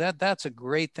 you know, that's a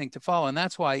great thing to follow. And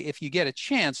that's why if you get a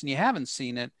chance and you haven't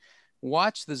seen it,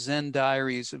 watch the Zen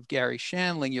Diaries of Garry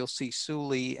Shandling. You'll see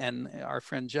Suli and our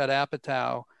friend Judd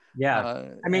Apatow.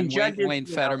 I mean, Wayne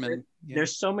Fetterman.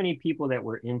 There's so many people that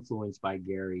were influenced by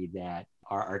Garry that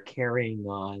are carrying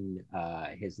on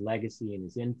his legacy and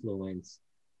his influence.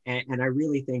 And I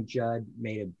really think Judd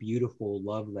made a beautiful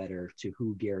love letter to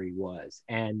who Garry was.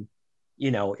 And, you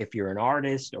know, if you're an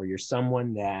artist or you're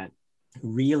someone that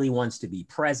really wants to be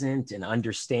present and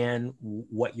understand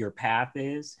what your path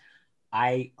is,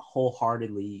 I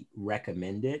wholeheartedly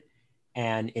recommend it.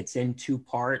 And it's in 2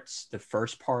 parts. The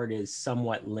first part is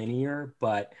somewhat linear,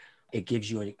 but It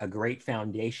gives you a great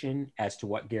foundation as to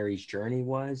what Garry's journey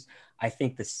was. I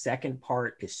think the second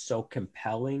part is so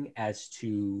compelling as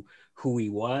to who he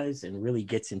was and really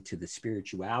gets into the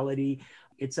spirituality.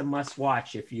 It's a must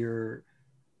watch if you're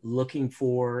looking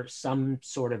for some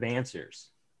sort of answers.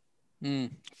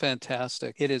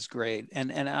 Fantastic. It is great.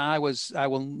 And I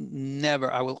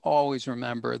will always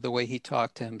remember the way he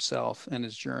talked to himself in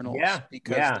his journals,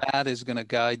 because that is going to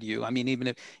guide you. I mean,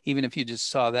 even if you just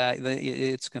saw that,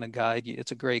 it's going to guide you.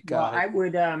 It's a great guide.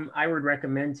 Well, I would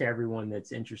recommend to everyone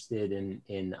that's interested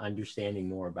in understanding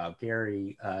more about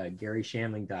Garry,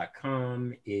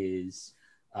 GarryShandling.com is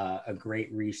a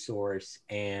great resource,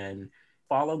 and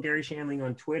follow Garry Shandling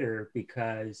on Twitter,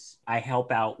 because I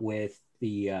help out with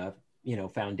the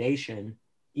foundation.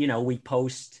 We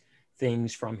post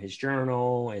things from his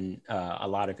journal and a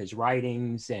lot of his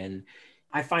writings, and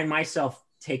I find myself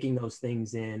taking those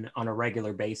things in on a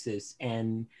regular basis.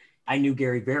 And I knew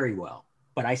Garry very well,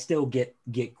 but I still get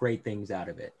great things out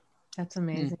of it. That's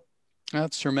amazing.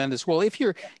 That's tremendous. Well, if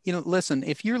you're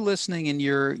listening and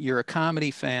you're a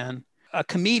comedy fan, a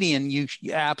comedian, you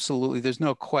absolutely, there's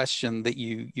no question that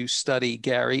you study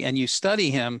Garry, and you study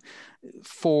him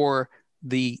for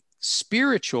the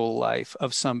spiritual life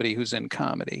of somebody who's in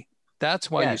comedy.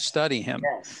 That's why you study him.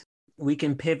 Yes. We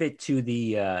can pivot to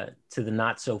the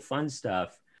not so fun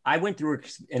stuff. I went through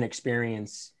an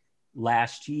experience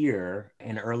last year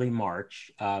in early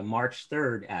March, March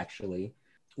 3rd, actually,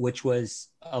 which was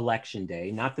election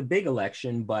day, not the big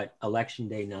election, but election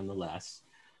day nonetheless.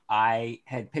 I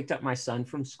had picked up my son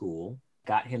from school,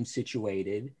 got him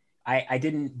situated. I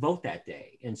didn't vote that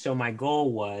day. And so my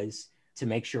goal was to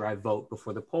make sure I vote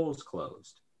before the polls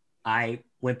closed. I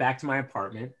went back to my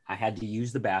apartment. I had to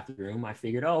use the bathroom. I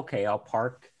figured, okay, I'll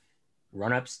park,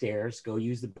 run upstairs, go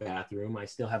use the bathroom. I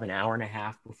still have an hour and a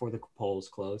half before the polls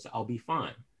close. I'll be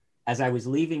fine. As I was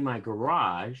leaving my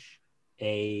garage,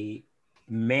 a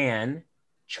man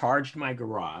charged my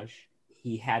garage.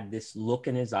 He had this look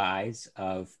in his eyes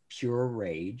of pure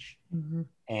rage. Mm-hmm.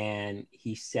 And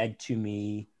he said to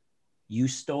me, "You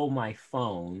stole my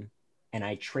phone and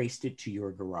I traced it to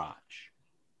your garage."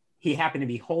 He happened to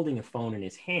be holding a phone in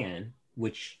his hand,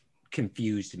 which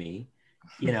confused me.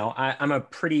 I'm a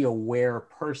pretty aware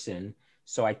person.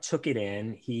 So I took it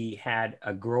in. He had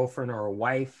a girlfriend or a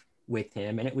wife with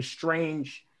him. And it was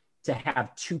strange to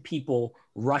have two people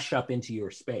rush up into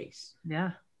your space.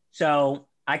 Yeah. So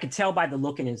I could tell by the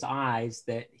look in his eyes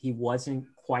that he wasn't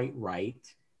quite right.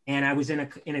 And I was in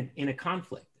a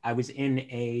conflict. I was in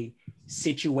a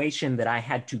situation that I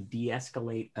had to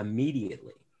de-escalate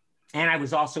immediately. And I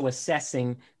was also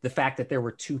assessing the fact that there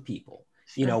were two people.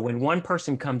 Sure. When one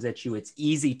person comes at you, it's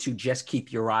easy to just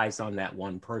keep your eyes on that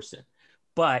one person.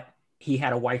 But he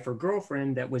had a wife or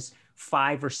girlfriend that was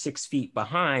 5 or 6 feet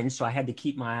behind. So I had to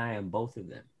keep my eye on both of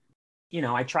them.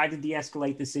 I tried to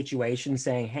de-escalate the situation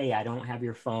saying, "Hey, I don't have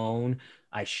your phone.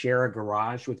 I share a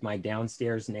garage with my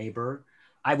downstairs neighbor."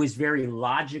 I was very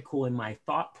logical in my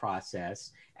thought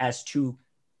process as to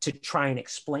try and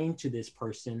explain to this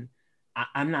person,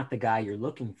 I'm not the guy you're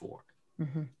looking for.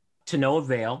 Mm-hmm. To no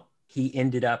avail. He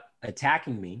ended up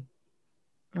attacking me.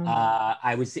 Mm-hmm.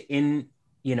 I was in,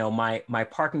 my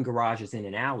parking garage is in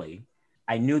an alley.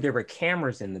 I knew there were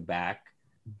cameras in the back,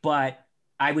 but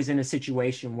I was in a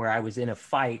situation where I was in a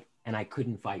fight and I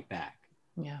couldn't fight back.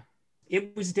 Yeah.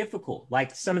 It was difficult.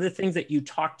 Like some of the things that you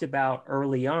talked about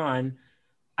early on,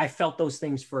 I felt those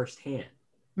things firsthand.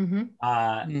 Mm-hmm.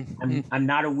 I'm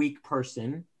not a weak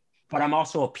person, but I'm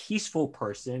also a peaceful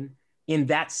person. In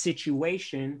that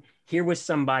situation, here was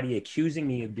somebody accusing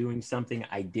me of doing something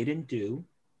I didn't do.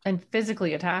 And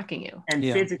physically attacking you.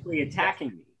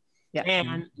 Me. Yeah.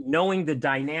 And knowing the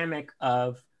dynamic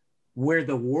of where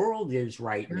the world is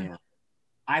right now,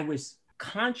 I was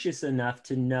conscious enough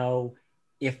to know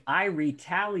if I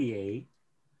retaliate,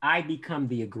 I become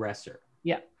the aggressor.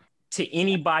 Yeah. To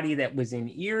anybody that was in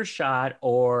earshot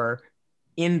or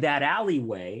in that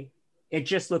alleyway, it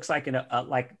just looks like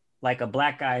a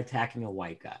black guy attacking a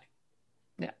white guy.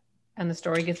 Yeah. And the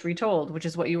story gets retold, which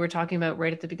is what you were talking about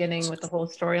right at the beginning with the whole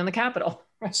story on the Capitol.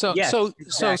 So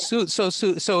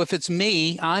if it's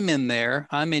me, I'm in there,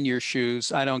 I'm in your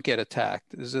shoes, I don't get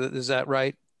attacked. Is that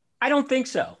right? I don't think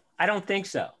so.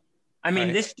 I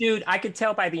mean, This dude, I could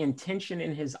tell by the intention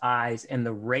in his eyes and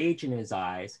the rage in his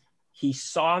eyes. He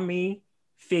saw me,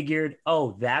 figured,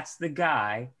 oh, that's the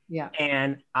guy. Yeah.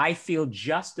 And I feel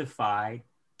justified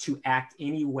to act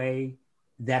any way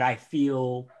that I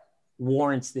feel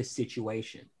warrants this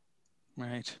situation.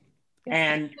 Right.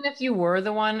 And even if you were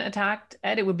the one attacked,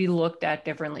 Ed, it would be looked at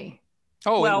differently.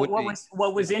 Oh, well,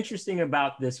 what was interesting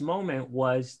about this moment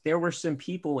was there were some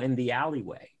people in the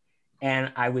alleyway.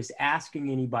 and I was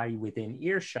asking anybody within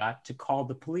earshot to call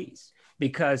the police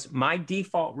because my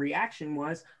default reaction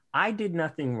was, I did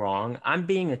nothing wrong. I'm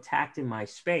being attacked in my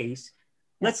space.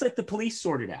 Let's let the police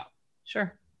sort it out.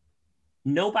 Sure.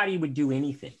 Nobody would do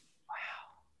anything. Wow.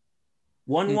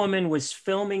 One woman was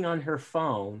filming on her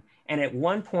phone. And at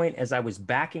one point, as I was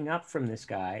backing up from this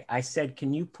guy, I said,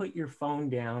 can you put your phone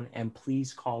down and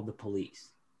please call the police?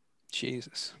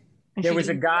 Jesus. There was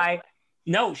a guy.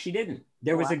 No, she didn't.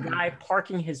 There was a guy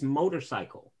parking his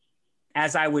motorcycle.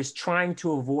 As I was trying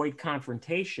to avoid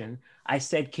confrontation, I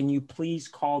said, can you please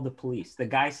call the police? The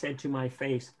guy said to my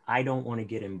face, I don't want to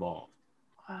get involved.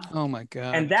 Wow. Oh my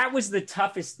God. And that was the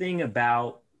toughest thing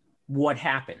about what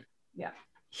happened. Yeah.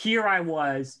 Here I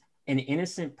was, an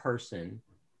innocent person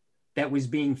that was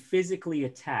being physically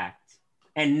attacked,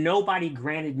 and nobody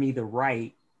granted me the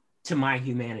right to my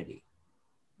humanity.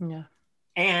 Yeah.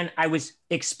 And I was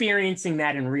experiencing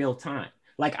that in real time.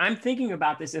 Like, I'm thinking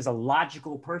about this as a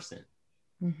logical person.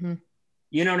 Mm-hmm.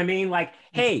 You know what I mean? Like,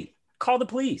 hey, call the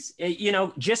police,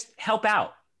 just help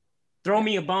out. Throw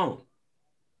me a bone.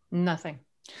 Nothing.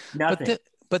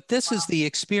 But this is the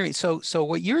experience. So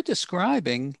what you're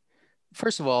describing,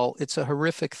 first of all, it's a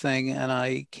horrific thing, and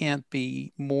I can't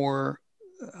be more.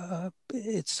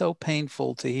 It's so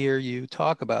painful to hear you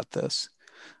talk about this.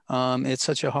 It's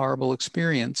such a horrible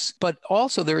experience. But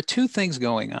also, there are two things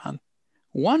going on.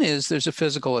 One is there's a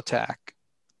physical attack.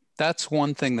 That's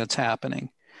one thing that's happening.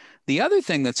 The other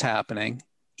thing that's happening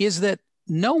is that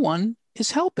no one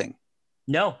is helping.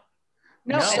 No.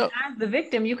 And as the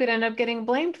victim, you could end up getting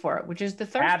blamed for it, which is the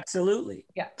third. Absolutely.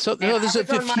 Yeah. So there's a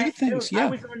few things. I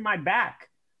was on my back.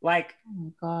 Like, oh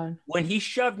my God. When he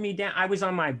shoved me down, I was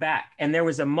on my back. And there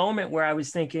was a moment where I was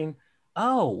thinking,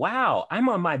 oh, wow, I'm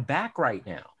on my back right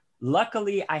now.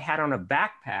 Luckily, I had on a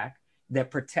backpack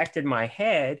that protected my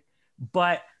head.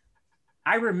 But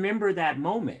I remember that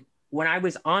moment when I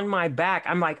was on my back.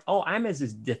 I'm like, oh, I'm as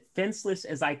defenseless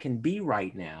as I can be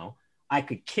right now. I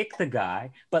could kick the guy.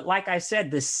 But like I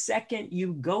said, the second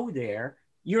you go there,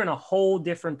 you're in a whole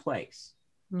different place.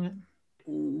 Yeah.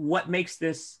 What makes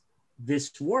this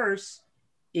worse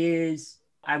is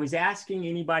I was asking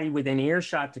anybody within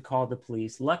earshot to call the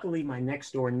police. Luckily, my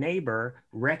next door neighbor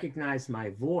recognized my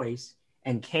voice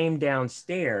and came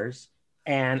downstairs,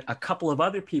 and a couple of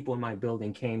other people in my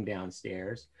building came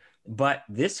downstairs. But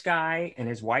this guy and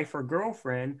his wife or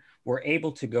girlfriend were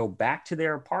able to go back to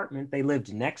their apartment. They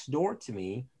lived next door to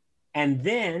me. And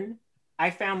then I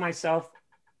found myself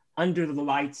under the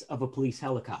lights of a police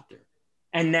helicopter.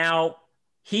 And now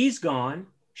he's gone,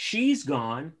 she's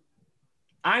gone.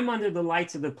 I'm under the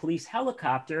lights of the police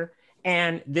helicopter.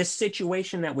 And this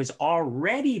situation that was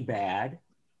already bad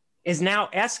is now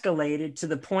escalated to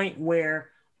the point where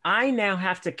I now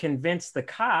have to convince the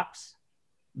cops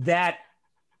that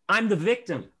I'm the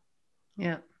victim.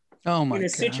 Yeah. Oh my God. In a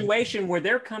situation where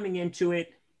they're coming into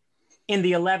it in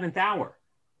the 11th hour.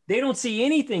 They don't see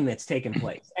anything that's taken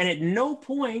place. And at no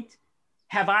point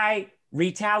have I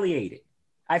retaliated.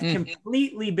 I've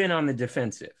completely been on the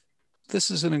defensive.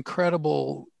 This is an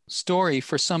incredible story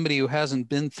for somebody who hasn't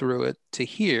been through it to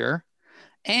hear.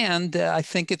 And I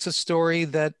think it's a story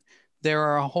that there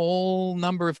are a whole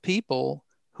number of people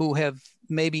who have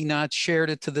maybe not shared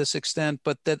it to this extent,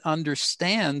 but that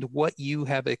understand what you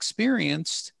have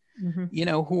experienced,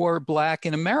 who are Black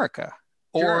in America.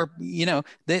 Sure. Or,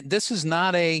 this is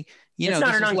not a, it's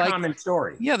not an uncommon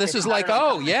story. Yeah, this is like,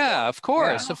 oh, yeah, of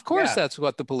course. Yeah. Of course, Yeah. that's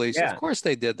what the police, Yeah. of course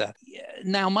they did that.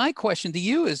 Now, my question to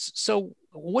you is, so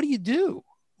what do you do?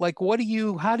 Like, how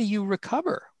do you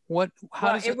recover?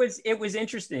 It was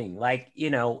interesting. Like,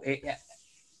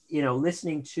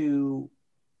 listening to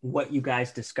what you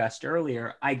guys discussed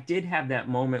earlier, I did have that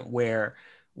moment where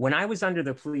when I was under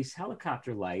the police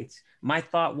helicopter lights, my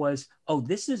thought was, oh,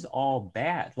 this is all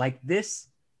bad. Like, this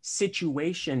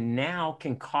situation now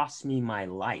can cost me my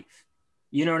life.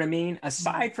 You know what I mean?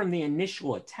 Aside from the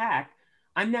initial attack,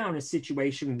 I'm now in a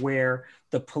situation where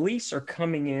the police are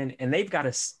coming in and they've got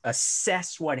to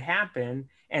assess what happened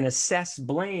and assess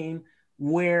blame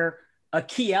where a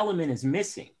key element is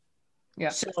missing. Yeah.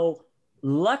 So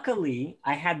luckily,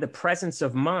 I had the presence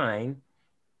of mind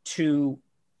to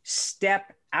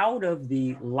step out of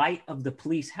the light of the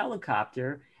police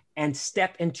helicopter and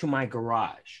step into my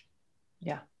garage.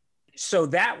 Yeah. So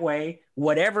that way,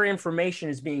 whatever information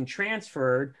is being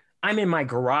transferred, I'm in my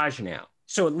garage now.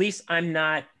 So at least I'm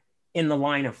not in the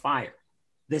line of fire.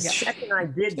 The second I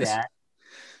did that,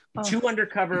 two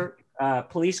undercover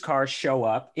police cars show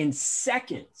up in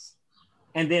seconds,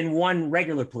 and then one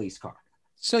regular police car.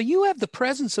 So you have the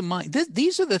presence of mind.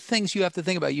 These are the things you have to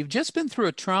think about. You've just been through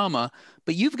a trauma,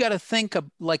 but you've got to think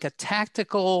of like a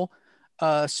tactical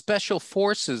a special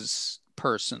forces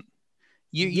person.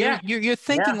 Yeah. You're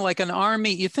thinking Yeah. like an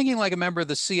army. You're thinking like a member of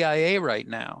the CIA right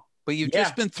now. But you've Yeah.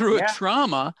 just been through a Yeah.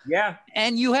 trauma, Yeah.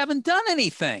 and you haven't done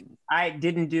anything. I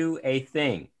didn't do a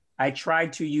thing. I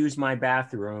tried to use my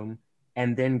bathroom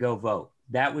and then go vote.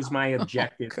 That was my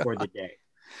objective for the day.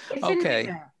 It's a Okay.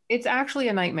 nightmare. It's actually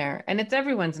a nightmare, and it's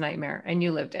everyone's nightmare, and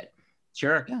you lived it.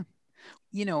 Sure. Yeah.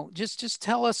 You know, just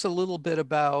tell us a little bit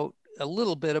about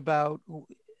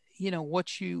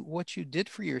what you did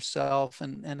for yourself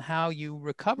and how you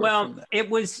recovered from Well, that. it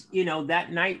was,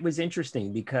 that night was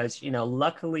interesting because,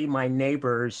 luckily my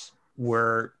neighbors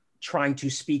were trying to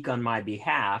speak on my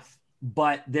behalf,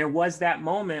 but there was that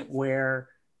moment where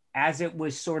as it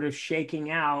was sort of shaking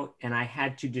out and I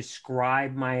had to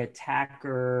describe my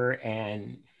attacker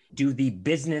and do the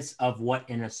business of what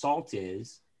an assault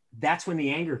is, that's when the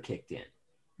anger kicked in.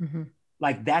 Mm-hmm.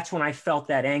 Like, that's when I felt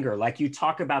that anger. Like, you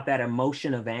talk about that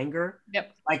emotion of anger.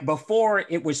 Yep. Like, before,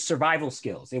 it was survival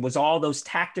skills. It was all those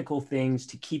tactical things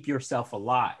to keep yourself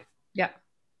alive. Yeah.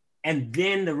 And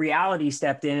then the reality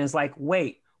stepped in and is like,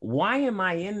 wait, why am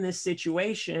I in this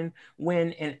situation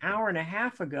when an hour and a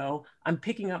half ago, I'm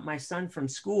picking up my son from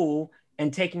school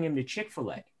and taking him to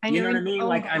Chick-fil-A? And You know you're what I in mean? your own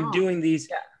Like, I'm home. doing these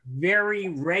Yeah. very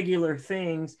regular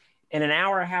things. And an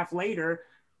hour and a half later,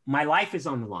 my life is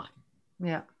on the line.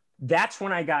 Yeah. That's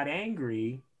when I got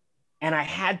angry, and I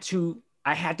had to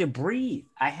breathe.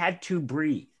 I had to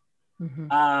breathe.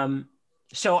 Mm-hmm.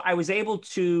 So I was able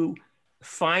to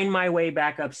find my way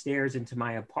back upstairs into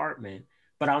my apartment,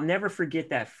 but I'll never forget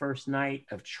that first night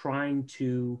of trying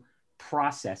to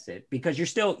process it, because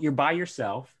you're by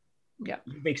yourself. Yeah.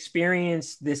 You've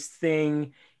experienced this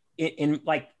thing in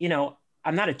like,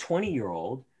 I'm not a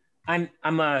 20-year-old. I'm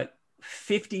a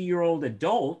 50-year-old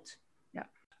adult. Yeah.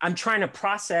 I'm trying to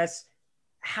process,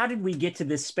 how did we get to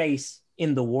this space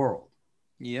in the world?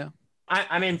 Yeah.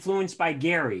 I'm influenced by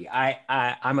Garry.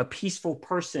 I'm a peaceful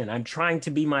person. I'm trying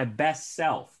to be my best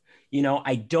self.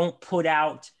 I don't put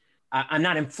out, I'm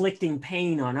not inflicting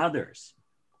pain on others.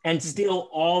 And still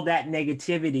all that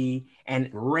negativity and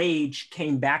rage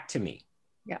came back to me.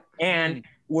 Yeah. And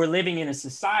we're living in a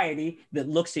society that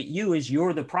looks at you as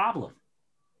you're the problem.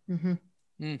 Mm-hmm.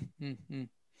 Mm-hmm.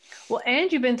 Well,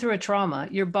 and you've been through a trauma.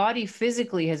 Your body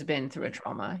physically has been through a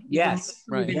trauma. Yes.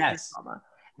 Right. Yes. Trauma.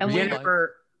 And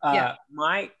Jennifer,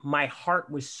 my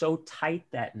heart was so tight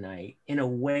that night in a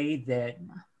way that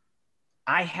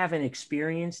I haven't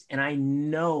experienced, and I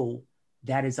know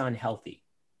that is unhealthy.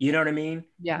 You know what I mean?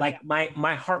 Yeah. Like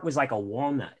my heart was like a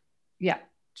walnut. Yeah.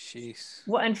 Jeez.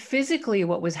 Well, and physically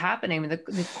what was happening, the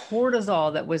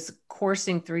cortisol that was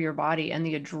coursing through your body and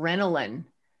the adrenaline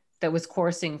that was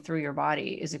coursing through your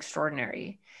body is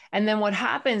extraordinary. And then what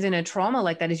happens in a trauma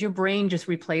like that is your brain just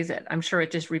replays it. I'm sure it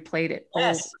just replayed it.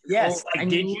 Yes. Like,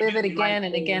 and you live it again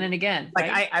and again and again. Like,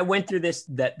 right? I went through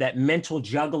that mental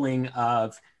juggling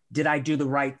of, did I do the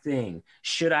right thing?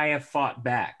 Should I have fought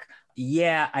back?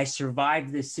 Yeah, I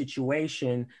survived this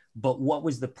situation, but what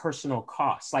was the personal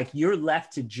cost? Like, you're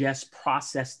left to just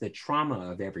process the trauma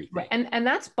of everything. Right. And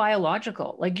that's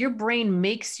biological. Like, your brain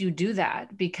makes you do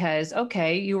that because,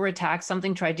 okay, you were attacked,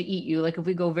 something tried to eat you. Like, if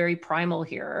we go very primal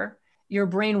here, your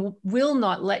brain will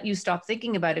not let you stop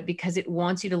thinking about it because it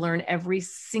wants you to learn every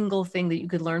single thing that you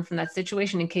could learn from that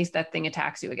situation in case that thing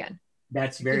attacks you again.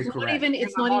 That's very correct.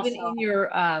 It's not even in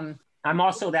your I'm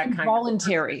also that kind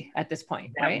voluntary at this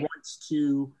point, that right? wants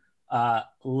to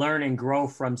learn and grow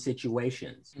from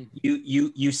situations.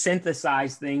 You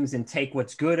synthesize things and take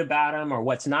what's good about them or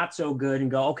what's not so good and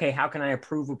go, okay, how can I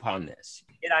improve upon this?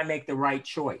 Did I make the right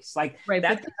choice? Like, right,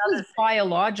 but this is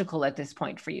biological at this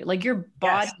point for you. Like, your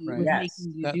body was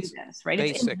making you do this, right?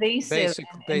 It's invasive,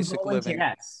 basic living.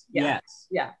 Yes.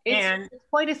 It's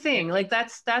quite a thing. Like,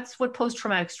 that's what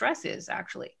post-traumatic stress is,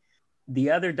 actually.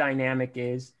 The other dynamic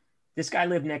is, this guy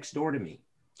lived next door to me.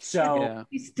 So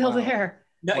he's still there.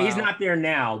 No, he's not there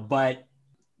now, but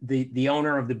the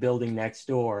owner of the building next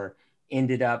door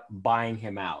ended up buying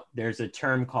him out. There's a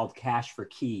term called cash for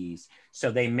keys.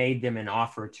 So they made them an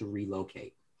offer to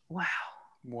relocate. Wow.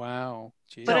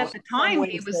 Jeez. But at the time,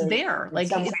 he was there. Like,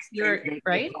 you're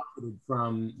right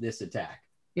from this attack.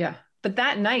 Yeah. But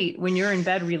that night, when you're in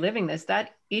bed reliving this,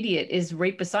 that idiot is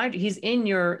right beside you. He's in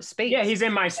your space. Yeah, he's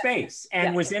in my space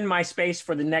and was in my space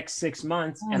for the next 6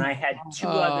 months. And I had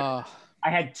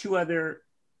two other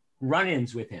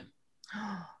run-ins with him.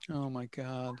 Oh my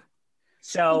God.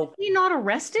 So was he not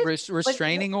arrested?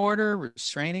 Restraining order?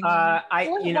 Restraining order?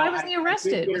 Why was he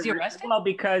arrested? Was he arrested? Well,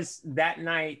 because that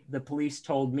night the police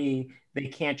told me they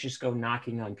can't just go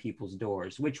knocking on people's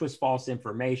doors, which was false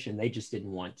information. They just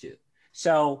didn't want to.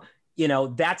 So,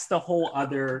 that's the whole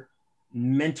other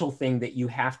mental thing that you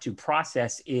have to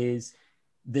process is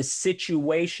the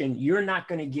situation. You're not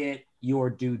going to get your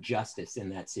due justice in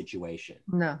that situation.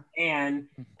 No. And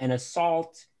an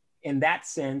assault in that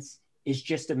sense is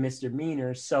just a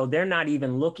misdemeanor. So they're not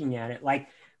even looking at it like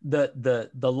the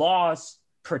laws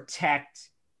protect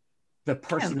the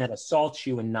person that assaults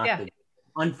you and not the,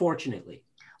 unfortunately.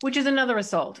 Which is another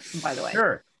assault, by the way.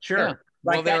 Sure. Yeah.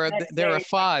 Like well, there are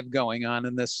 5 going on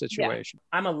in this situation.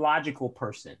 Yeah. I'm a logical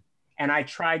person, and I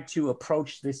tried to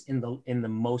approach this in the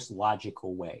most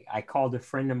logical way. I called a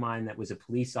friend of mine that was a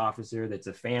police officer that's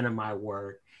a fan of my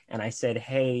work, and I said,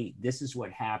 hey, this is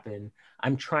what happened.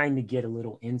 I'm trying to get a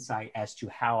little insight as to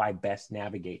how I best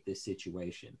navigate this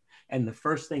situation. And the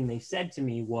first thing they said to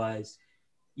me was,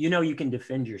 you can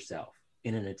defend yourself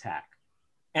in an attack.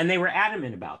 And they were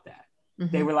adamant about that.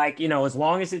 Mm-hmm. They were like, as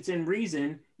long as it's in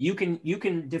reason, you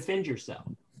can defend yourself.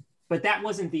 But that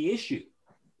wasn't the issue.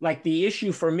 Like, the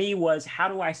issue for me was, how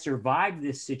do I survive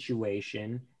this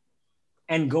situation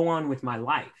and go on with my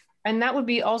life? And that would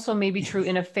be also maybe true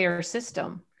in a fair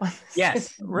system.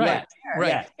 Yes, right, yes,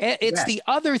 right. Yes, it's the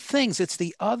other things, it's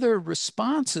the other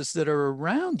responses that are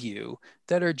around you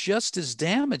that are just as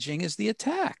damaging as the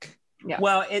attack. Yeah.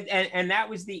 Well, and that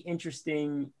was the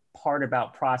interesting part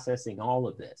about processing all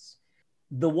of this.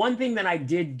 The one thing that I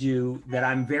did do that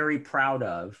I'm very proud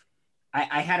of,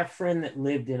 I had a friend that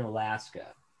lived in Alaska.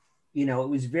 It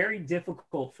was very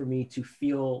difficult for me to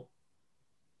feel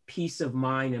peace of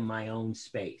mind in my own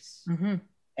space. Mm-hmm.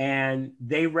 And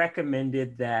they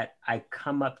recommended that I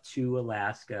come up to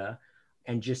Alaska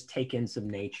and just take in some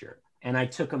nature. And I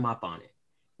took them up on it.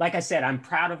 Like I said, I'm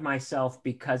proud of myself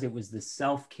because it was the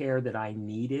self-care that I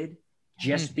needed,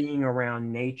 just being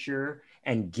around nature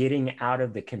and getting out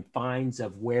of the confines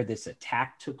of where this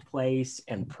attack took place.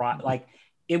 And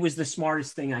it was the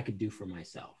smartest thing I could do for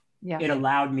myself. Yeah. It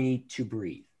allowed me to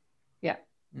breathe. Yeah.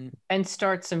 And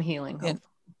start some healing.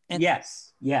 And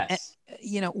yes.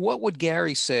 And, what would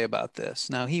Garry say about this?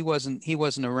 Now, he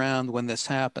wasn't around when this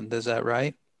happened. Is that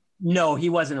right? No, he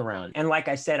wasn't around. And like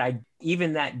I said,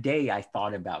 even that day I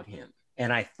thought about him,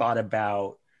 and I thought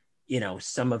about,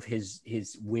 some of his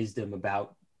wisdom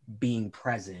about being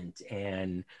present.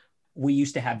 And we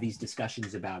used to have these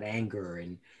discussions about anger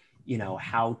and,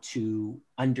 how to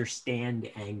understand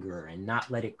anger and not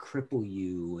let it cripple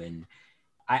you. And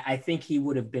I think he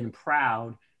would have been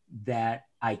proud that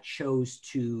I chose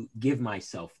to give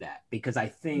myself that, because I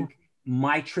think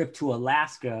my trip to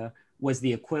Alaska was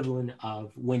the equivalent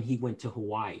of when he went to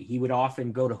Hawaii. He would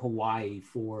often go to Hawaii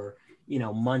for,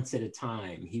 months at a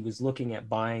time. He was looking at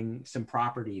buying some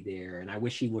property there. And I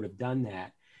wish he would have done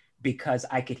that, because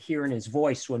I could hear in his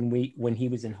voice when he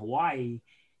was in Hawaii,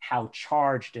 how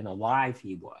charged and alive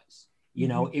he was.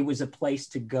 It was a place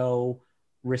to go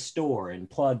restore and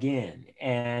plug in.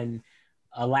 And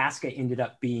Alaska ended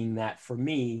up being that for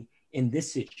me in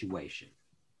this situation.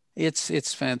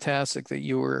 It's fantastic that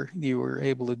you were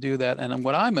able to do that. And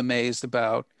what I'm amazed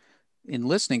about in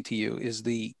listening to you is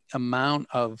the amount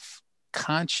of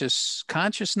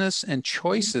consciousness and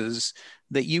choices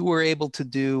that you were able to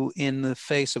do in the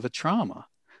face of a trauma.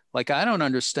 Like, I don't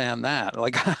understand that.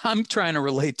 Like, I'm trying to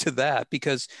relate to that,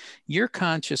 because you're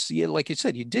conscious. Like you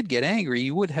said, you did get angry.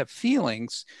 You would have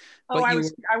feelings. But I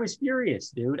was furious,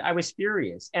 dude. I was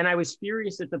furious. And I was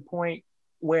furious at the point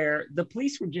where the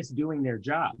police were just doing their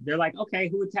job. They're like, okay,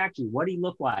 who attacked you? What do you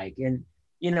look like? And,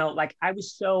 I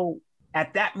was so,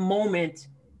 at that moment,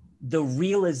 the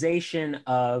realization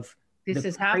of this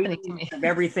is happening to me, of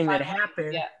everything that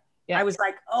happened. Yeah. I was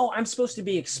like, oh, I'm supposed to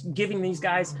be giving these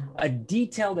guys a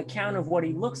detailed account of what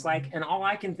he looks like. And all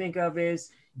I can think of is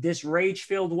this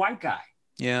rage-filled white guy.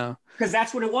 Yeah. Because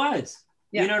that's what it was.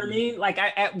 Yeah. You know what I mean? Like,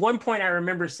 at one point I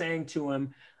remember saying to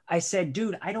him, I said,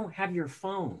 dude, I don't have your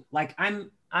phone. Like,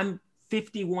 I'm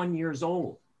 51 years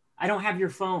old. I don't have your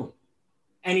phone.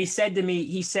 And he said to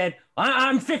me,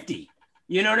 I'm 50.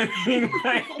 You know what I mean?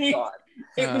 Like,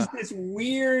 it was this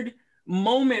weird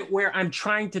moment where I'm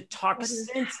trying to talk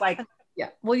sense. Like, yeah.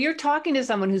 Well, you're talking to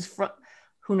someone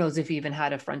who knows if he even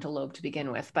had a frontal lobe to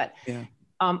begin with. But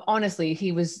honestly,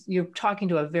 you're talking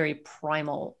to a very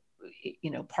primal,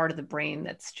 part of the brain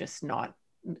that's just not,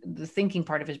 the thinking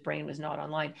part of his brain was not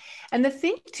online. And the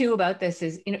thing too about this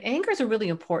is, anger is a really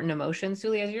important emotion.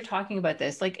 Suli, as you're talking about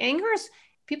this, like,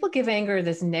 people give anger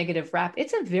this negative rap.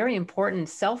 It's a very important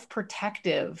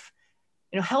self-protective,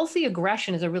 healthy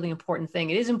aggression is a really important thing.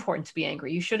 It is important to be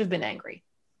angry. You should have been angry,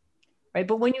 right?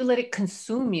 But when you let it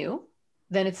consume you,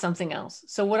 then it's something else.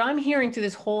 So what I'm hearing through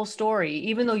this whole story,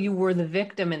 even though you were the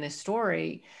victim in this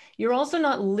story, you're also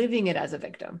not living it as a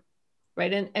victim,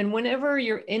 right? And whenever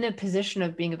you're in a position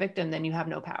of being a victim, then you have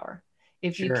no power.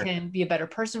 if you can be a better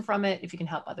person from it, if you can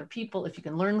help other people, if you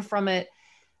can learn from it,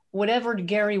 whatever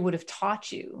Garry would have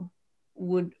taught you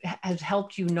has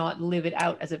helped you not live it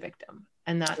out as a victim.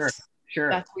 And that's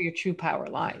where your true power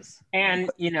lies. And,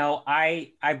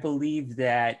 I believe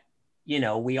that,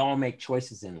 we all make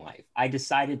choices in life. I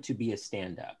decided to be a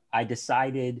stand-up. I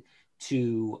decided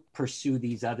to pursue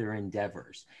these other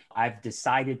endeavors. I've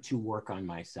decided to work on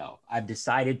myself. I've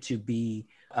decided to be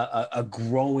a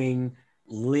growing,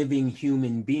 living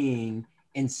human being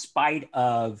in spite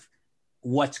of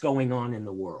what's going on in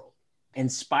the world, in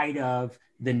spite of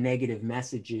the negative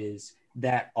messages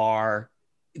that are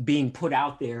being put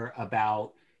out there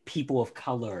about people of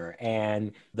color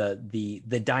and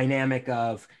the dynamic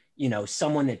of,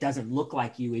 someone that doesn't look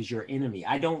like you is your enemy.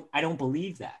 I don't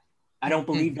believe that. I don't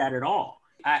believe that at all.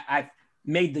 I've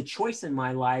made the choice in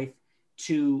my life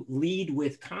to lead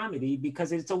with comedy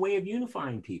because it's a way of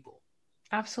unifying people.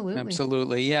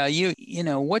 Absolutely. Yeah. You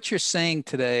know, what you're saying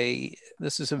today,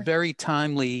 this is a very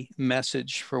timely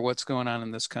message for what's going on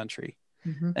in this country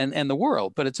and the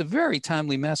world, but it's a very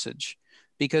timely message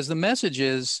because the message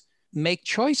is make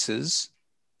choices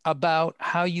about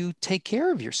how you take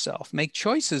care of yourself, make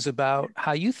choices about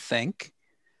how you think,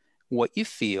 what you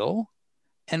feel,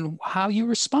 and how you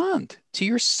respond to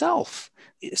yourself.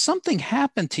 Something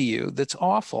happened to you that's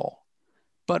awful,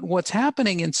 but what's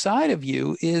happening inside of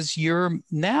you is you're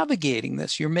navigating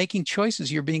this, you're making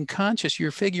choices, you're being conscious,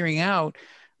 you're figuring out,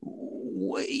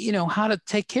 how to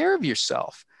take care of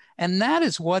yourself. And that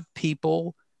is what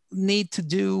people need to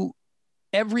do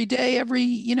every day,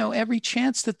 every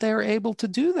chance that they're able to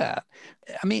do that.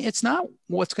 I mean, it's not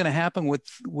what's going to happen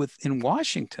with in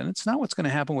Washington. It's not what's going to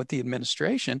happen with the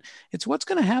administration. It's what's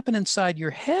going to happen inside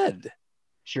your head.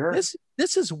 Sure.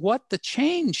 This is what the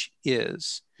change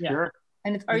is. Yeah. Sure.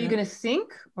 And are you going to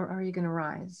sink or are you going to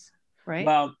rise? Right.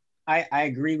 Well, I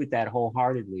agree with that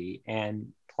wholeheartedly.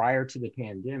 And prior to the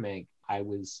pandemic, I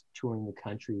was touring the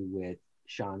country with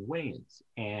Sean Wayans,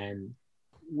 and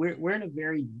we're in a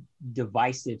very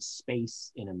divisive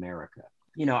space in America.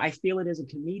 I feel it as a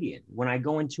comedian when I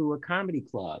go into a comedy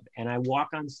club and I walk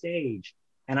on stage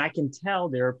and I can tell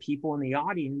there are people in the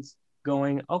audience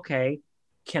going, okay,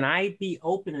 can I be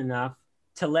open enough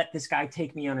to let this guy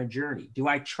take me on a journey? Do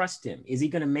I trust him? Is he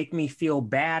going to make me feel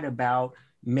bad about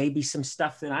maybe some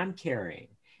stuff that I'm carrying?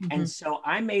 And so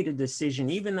I made a decision,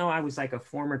 even though I was like a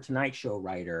former Tonight Show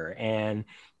writer and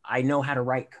I know how to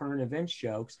write current events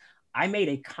jokes, I made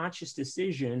a conscious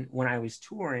decision when I was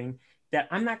touring that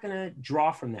I'm not going to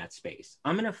draw from that space.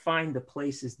 I'm going to find the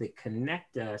places that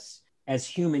connect us as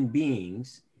human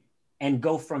beings and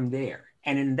go from there.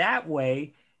 And in that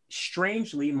way,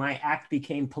 strangely, my act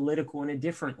became political in a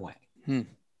different way.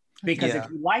 Because if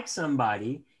you like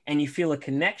somebody and you feel a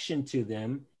connection to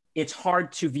them, it's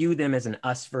hard to view them as an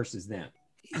us versus them.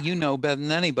 You know better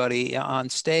than anybody on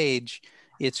stage,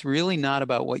 it's really not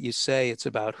about what you say. It's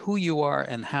about who you are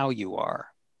and how you are.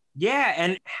 Yeah.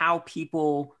 And how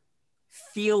people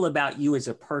feel about you as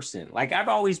a person. Like I've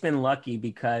always been lucky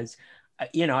because,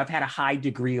 I've had a high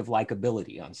degree of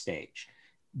likability on stage.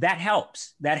 That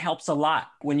helps. That helps a lot.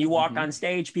 When you walk on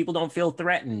stage, people don't feel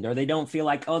threatened or they don't feel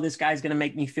like, oh, this guy's going to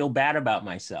make me feel bad about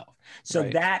myself. So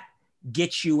that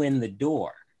gets you in the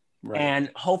door. Right. And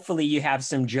hopefully you have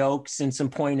some jokes and some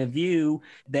point of view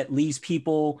that leaves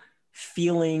people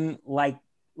feeling like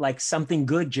something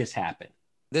good just happened.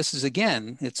 This is,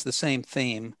 again, it's the same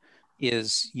theme,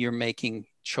 is you're making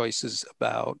choices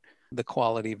about the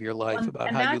quality of your life,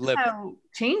 about how you live. And that's how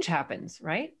change happens,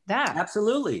 right?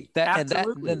 Absolutely.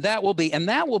 That will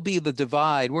be the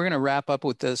divide. We're going to wrap up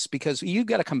with this because you've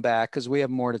got to come back because we have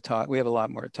more to talk. We have a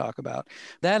lot more to talk about.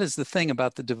 That is the thing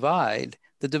about the divide.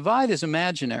 The divide is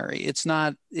imaginary. It's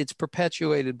not, it's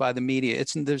perpetuated by the media.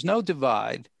 There's no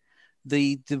divide.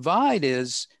 The divide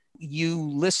is you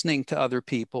listening to other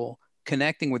people,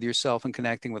 connecting with yourself and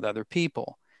connecting with other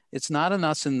people. It's not an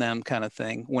us and them kind of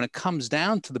thing. When it comes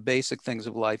down to the basic things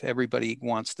of life, everybody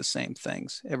wants the same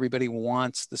things. Everybody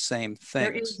wants the same things.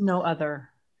 There is no other.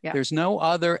 Yeah. There's no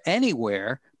other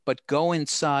anywhere, but go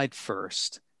inside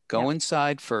first. Go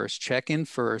inside first, check in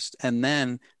first, and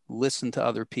then listen to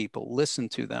other people, listen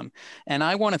to them. And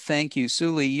I want to thank you,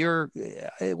 Suli.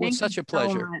 It was such a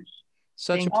pleasure.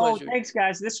 Such a pleasure. Oh, thanks,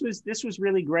 guys. This was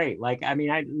really great.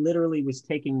 I literally was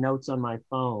taking notes on my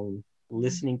phone,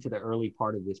 listening to the early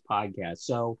part of this podcast.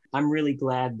 So I'm really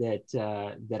glad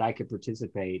that I could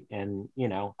participate, and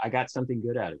I got something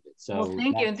good out of it. So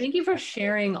thank you, and thank you for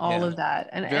sharing all of that.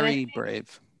 And very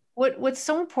brave. What's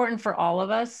so important for all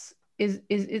of us is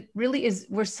it really is.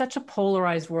 We're such a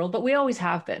polarized world, but we always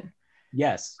have been.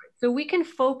 Yes. So we can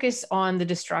focus on the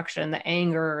destruction, the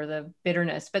anger, the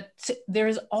bitterness, but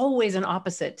there's always an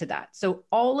opposite to that. So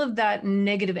all of that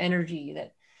negative energy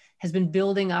that has been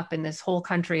building up in this whole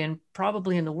country and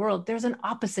probably in the world, there's an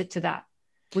opposite to that,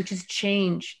 which is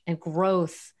change and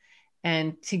growth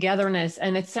and togetherness.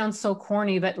 And it sounds so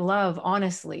corny, but love,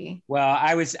 honestly. Well,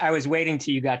 I was waiting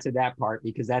till you got to that part,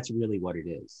 because that's really what it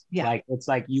is. Yeah. Like, it's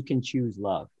like you can choose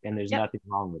love and there's Yep. nothing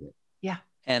wrong with it. Yeah.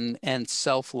 And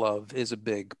self-love is a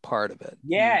big part of it.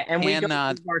 Yeah. And we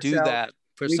cannot don't do that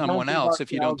for we don't someone give else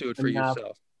if you don't do it for ourselves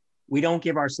yourself. We don't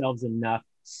give ourselves enough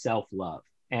self-love,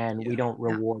 and Yeah. we don't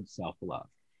reward self-love.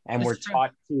 And That's we're true.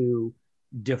 taught to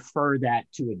defer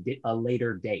that to a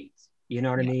later date. You know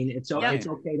what I mean? It's Yeah. it's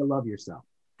okay to love yourself.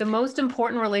 The most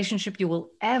important relationship you will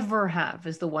ever have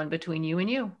is the one between you and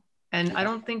you. And I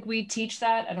don't think we teach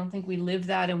that. I don't think we live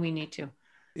that, and we need to.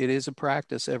 It is a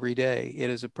practice every day. It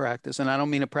is a practice. And I don't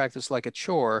mean a practice like a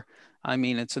chore. I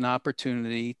mean, it's an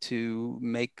opportunity to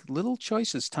make little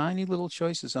choices, tiny little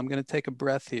choices. I'm going to take a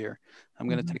breath here. I'm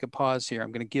going to take a pause here.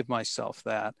 I'm going to give myself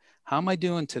that. How am I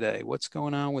doing today? What's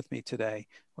going on with me today?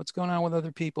 What's going on with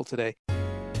other people today?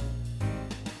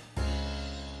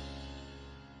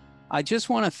 I just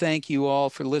want to thank you all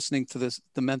for listening to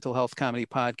the Mental Health Comedy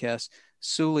Podcast.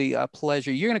 Suli, a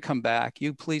pleasure. You're going to come back.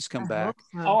 You please come back.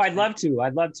 Oh, I'd love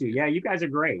to. Yeah, you guys are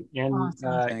great. And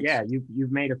Awesome. yeah,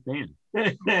 you've made a fan.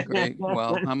 Great.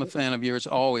 Well, I'm a fan of yours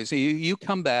always. You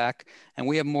come back, and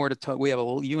we have more to talk.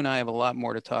 You and I have a lot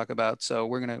more to talk about. So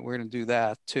we're gonna do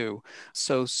that too.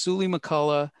 So Suli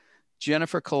McCullough,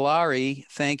 Jennifer Kalari,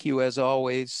 thank you as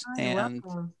always. And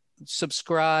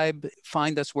subscribe.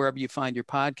 Find us wherever you find your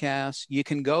podcasts. You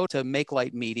can go to Make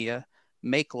Light Media.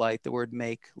 Make Light, the word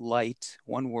make light,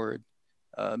 one word,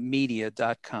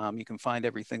 media.com. You can find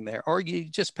everything there. Or you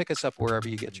just pick us up wherever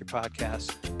you get your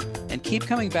podcasts. And keep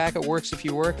coming back. It works if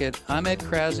you work it. I'm Ed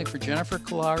Krasnick for Jennifer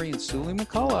Kalari and Suli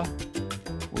McCullough.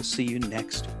 We'll see you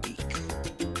next week.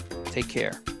 Take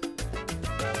care.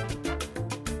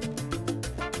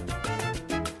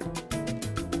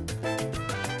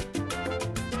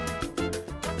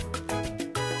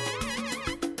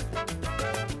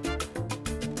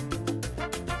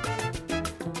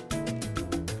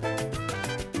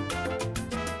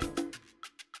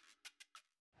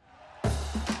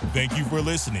 Thank you for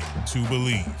listening to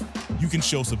Believe. You can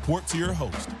show support to your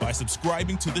host by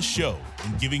subscribing to the show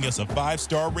and giving us a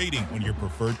 5-star rating on your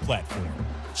preferred platform.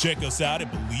 Check us out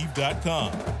at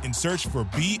Believe.com and search for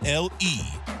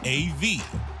BLEAV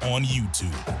on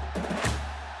YouTube.